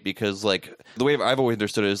debate, because, like, the way I've always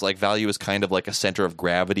understood it is, like, value is kind of like a center of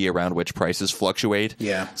gravity around which prices fluctuate.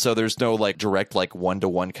 Yeah. So there's no, like, direct, like,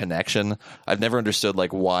 one-to-one connection. I've never understood,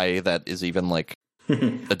 like, why that is even, like,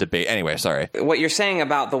 a debate. Anyway, sorry. What you're saying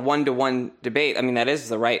about the one-to-one debate, I mean, that is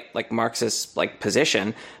the right, like, Marxist, like,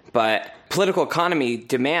 position, but political economy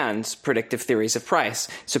demands predictive theories of price.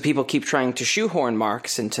 So people keep trying to shoehorn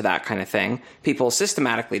Marx into that kind of thing. People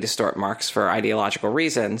systematically distort Marx for ideological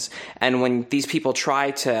reasons. And when these people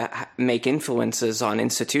try to make influences on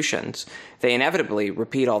institutions, they inevitably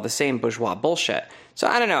repeat all the same bourgeois bullshit. So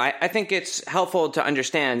I don't know. I think it's helpful to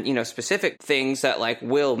understand, you know, specific things that, like,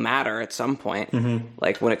 will matter at some point,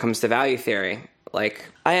 like when it comes to value theory. Like,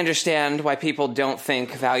 I understand why people don't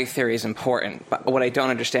think value theory is important, but what I don't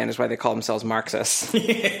understand is why they call themselves Marxists.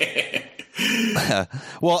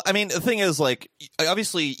 Well, I mean, the thing is, like,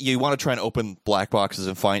 obviously you want to try and open black boxes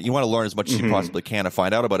and you want to learn as much as you possibly can to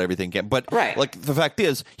find out about everything. But, right. Like, the fact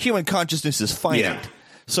is, human consciousness is finite. Yeah.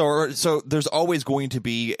 So there's always going to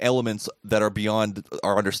be elements that are beyond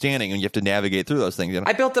our understanding, and you have to navigate through those things. You know?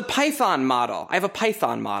 I built a Python model. I have a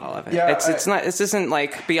Python model of it. Yeah, This isn't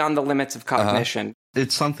like beyond the limits of cognition.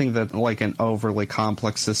 It's something that, like, an overly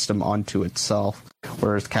complex system unto itself,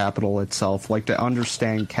 whereas capital itself, like, to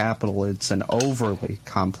understand capital, it's an overly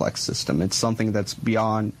complex system. It's something that's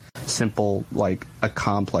beyond simple, like, a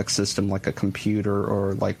complex system like a computer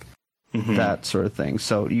or, like, that sort of thing.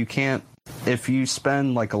 So you can't, if you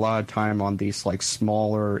spend, like, a lot of time on these, like,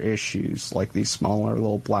 smaller issues, like these smaller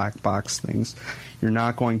little black box things, you're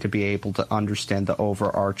not going to be able to understand the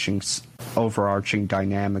overarching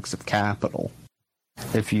dynamics of capital.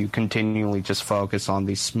 if you continually just focus on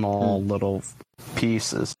these small little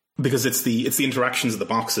pieces. Because it's the interactions of the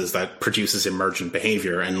boxes that produces emergent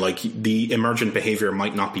behavior, and like the emergent behavior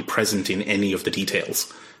might not be present in any of the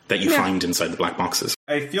details that you find inside the black boxes.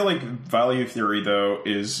 I feel like value theory, though,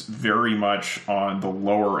 is very much on the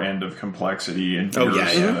lower end of complexity in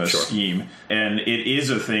Beer's scheme. And it is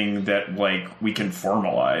a thing that, like, we can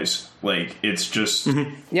formalize. Like, it's just...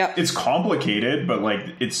 It's complicated, but, like,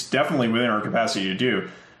 it's definitely within our capacity to do.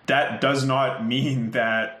 That does not mean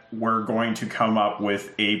that we're going to come up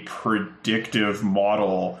with a predictive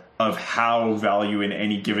model of how value in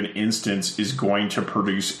any given instance is going to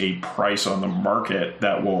produce a price on the market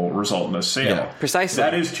that will result in a sale. Yeah, precisely.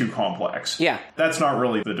 That is too complex. Yeah. That's not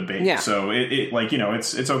really the debate. Yeah. So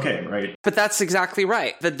it's okay, right? But that's exactly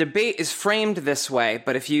right. The debate is framed this way,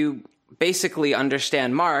 but if you basically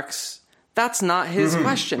understand Marx, that's not his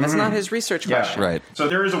question. That's not his research question. Right. So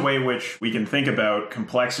there is a way in which we can think about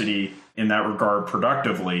complexity in that regard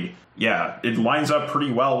productively. Yeah, it lines up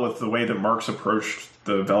pretty well with the way that Marx approached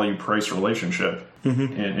the value-price relationship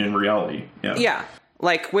in reality. Yeah.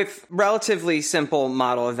 Like with relatively simple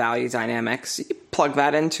model of value dynamics, you plug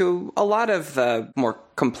that into a lot of the more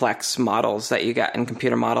complex models that you get in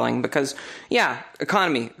computer modeling because,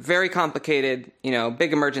 economy, very complicated,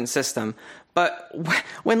 big emergent system. But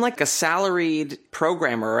when like a salaried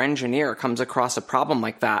programmer or engineer comes across a problem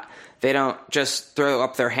like that, they don't just throw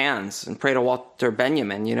up their hands and pray to Walter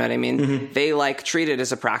Benjamin, you know what I mean? They like treat it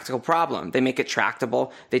as a practical problem. They make it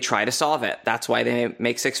tractable. They try to solve it. That's why they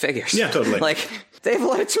make six figures. Yeah, totally. Like they have a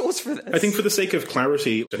lot of tools for this. I think for the sake of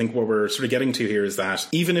clarity, I think what we're sort of getting to here is that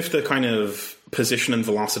even if the kind of position and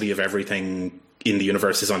velocity of everything in the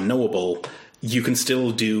universe is unknowable, you can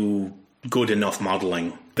still do good enough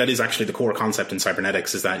modeling. That is actually the core concept in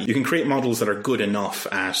cybernetics, is that you can create models that are good enough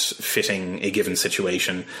at fitting a given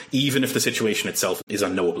situation, even if the situation itself is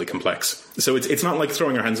unknowably complex. So it's not like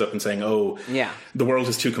throwing our hands up and saying, the world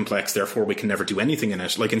is too complex, therefore we can never do anything in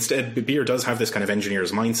it. Like instead, Beer does have this kind of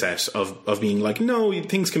engineer's mindset of being like, no,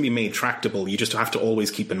 things can be made tractable. You just have to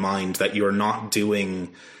always keep in mind that you're not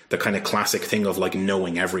doing the kind of classic thing of like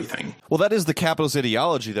knowing everything. Well, that is the capitalist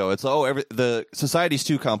ideology, though. It's the society's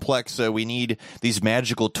too complex, so we need these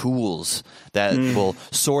magical tools that will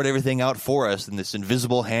sort everything out for us, and this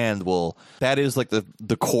invisible hand will. That is like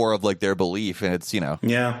the core of like their belief, and it's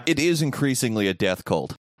it is increasingly a death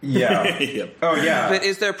cult. Yeah. Oh yeah. But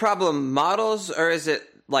is their problem models, or is it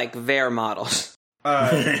like their models?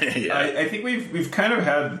 I think we've kind of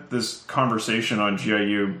had this conversation on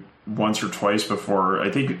GIU once or twice before.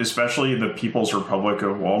 I think especially the People's Republic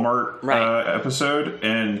of Walmart episode.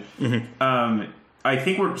 And I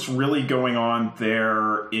think what's really going on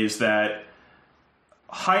there is that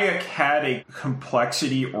Hayek had a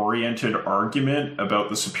complexity-oriented argument about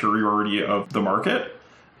the superiority of the market.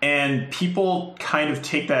 And people kind of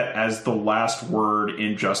take that as the last word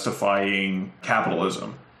in justifying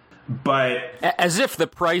capitalism. But as if the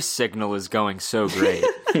price signal is going so great.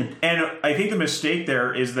 And I think the mistake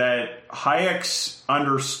there is that Hayek's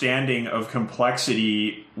understanding of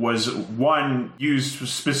complexity was, one, used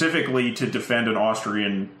specifically to defend an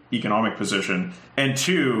Austrian economic position, and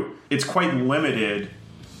two, it's quite limited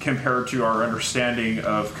compared to our understanding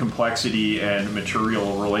of complexity and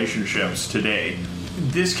material relationships today.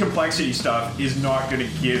 This complexity stuff is not going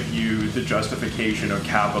to give you the justification of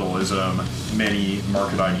capitalism many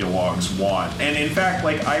market ideologues want. And in fact,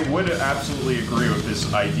 like, I would absolutely agree with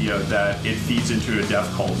this idea that it feeds into a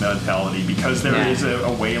death cult mentality, because there is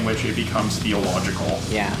a way in which it becomes theological.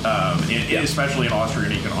 Especially in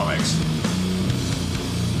Austrian economics.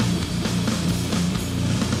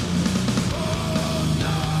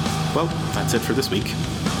 Well, that's it for this week.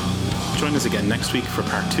 Join us again next week for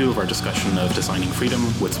part 2 of our discussion of designing freedom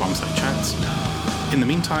with Swampside Chats. In the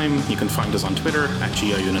meantime, you can find us on Twitter at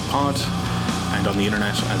GIUnitPod and on the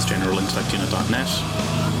internet as generalintellectunit.net.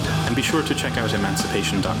 And be sure to check out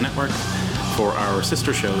emancipation.network for our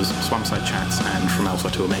sister shows, Swampside Chats and From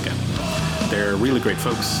Alpha to Omega. They're really great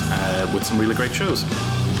folks with some really great shows.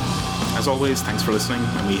 As always, thanks for listening,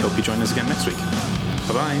 and we hope you join us again next week.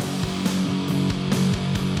 Bye-bye.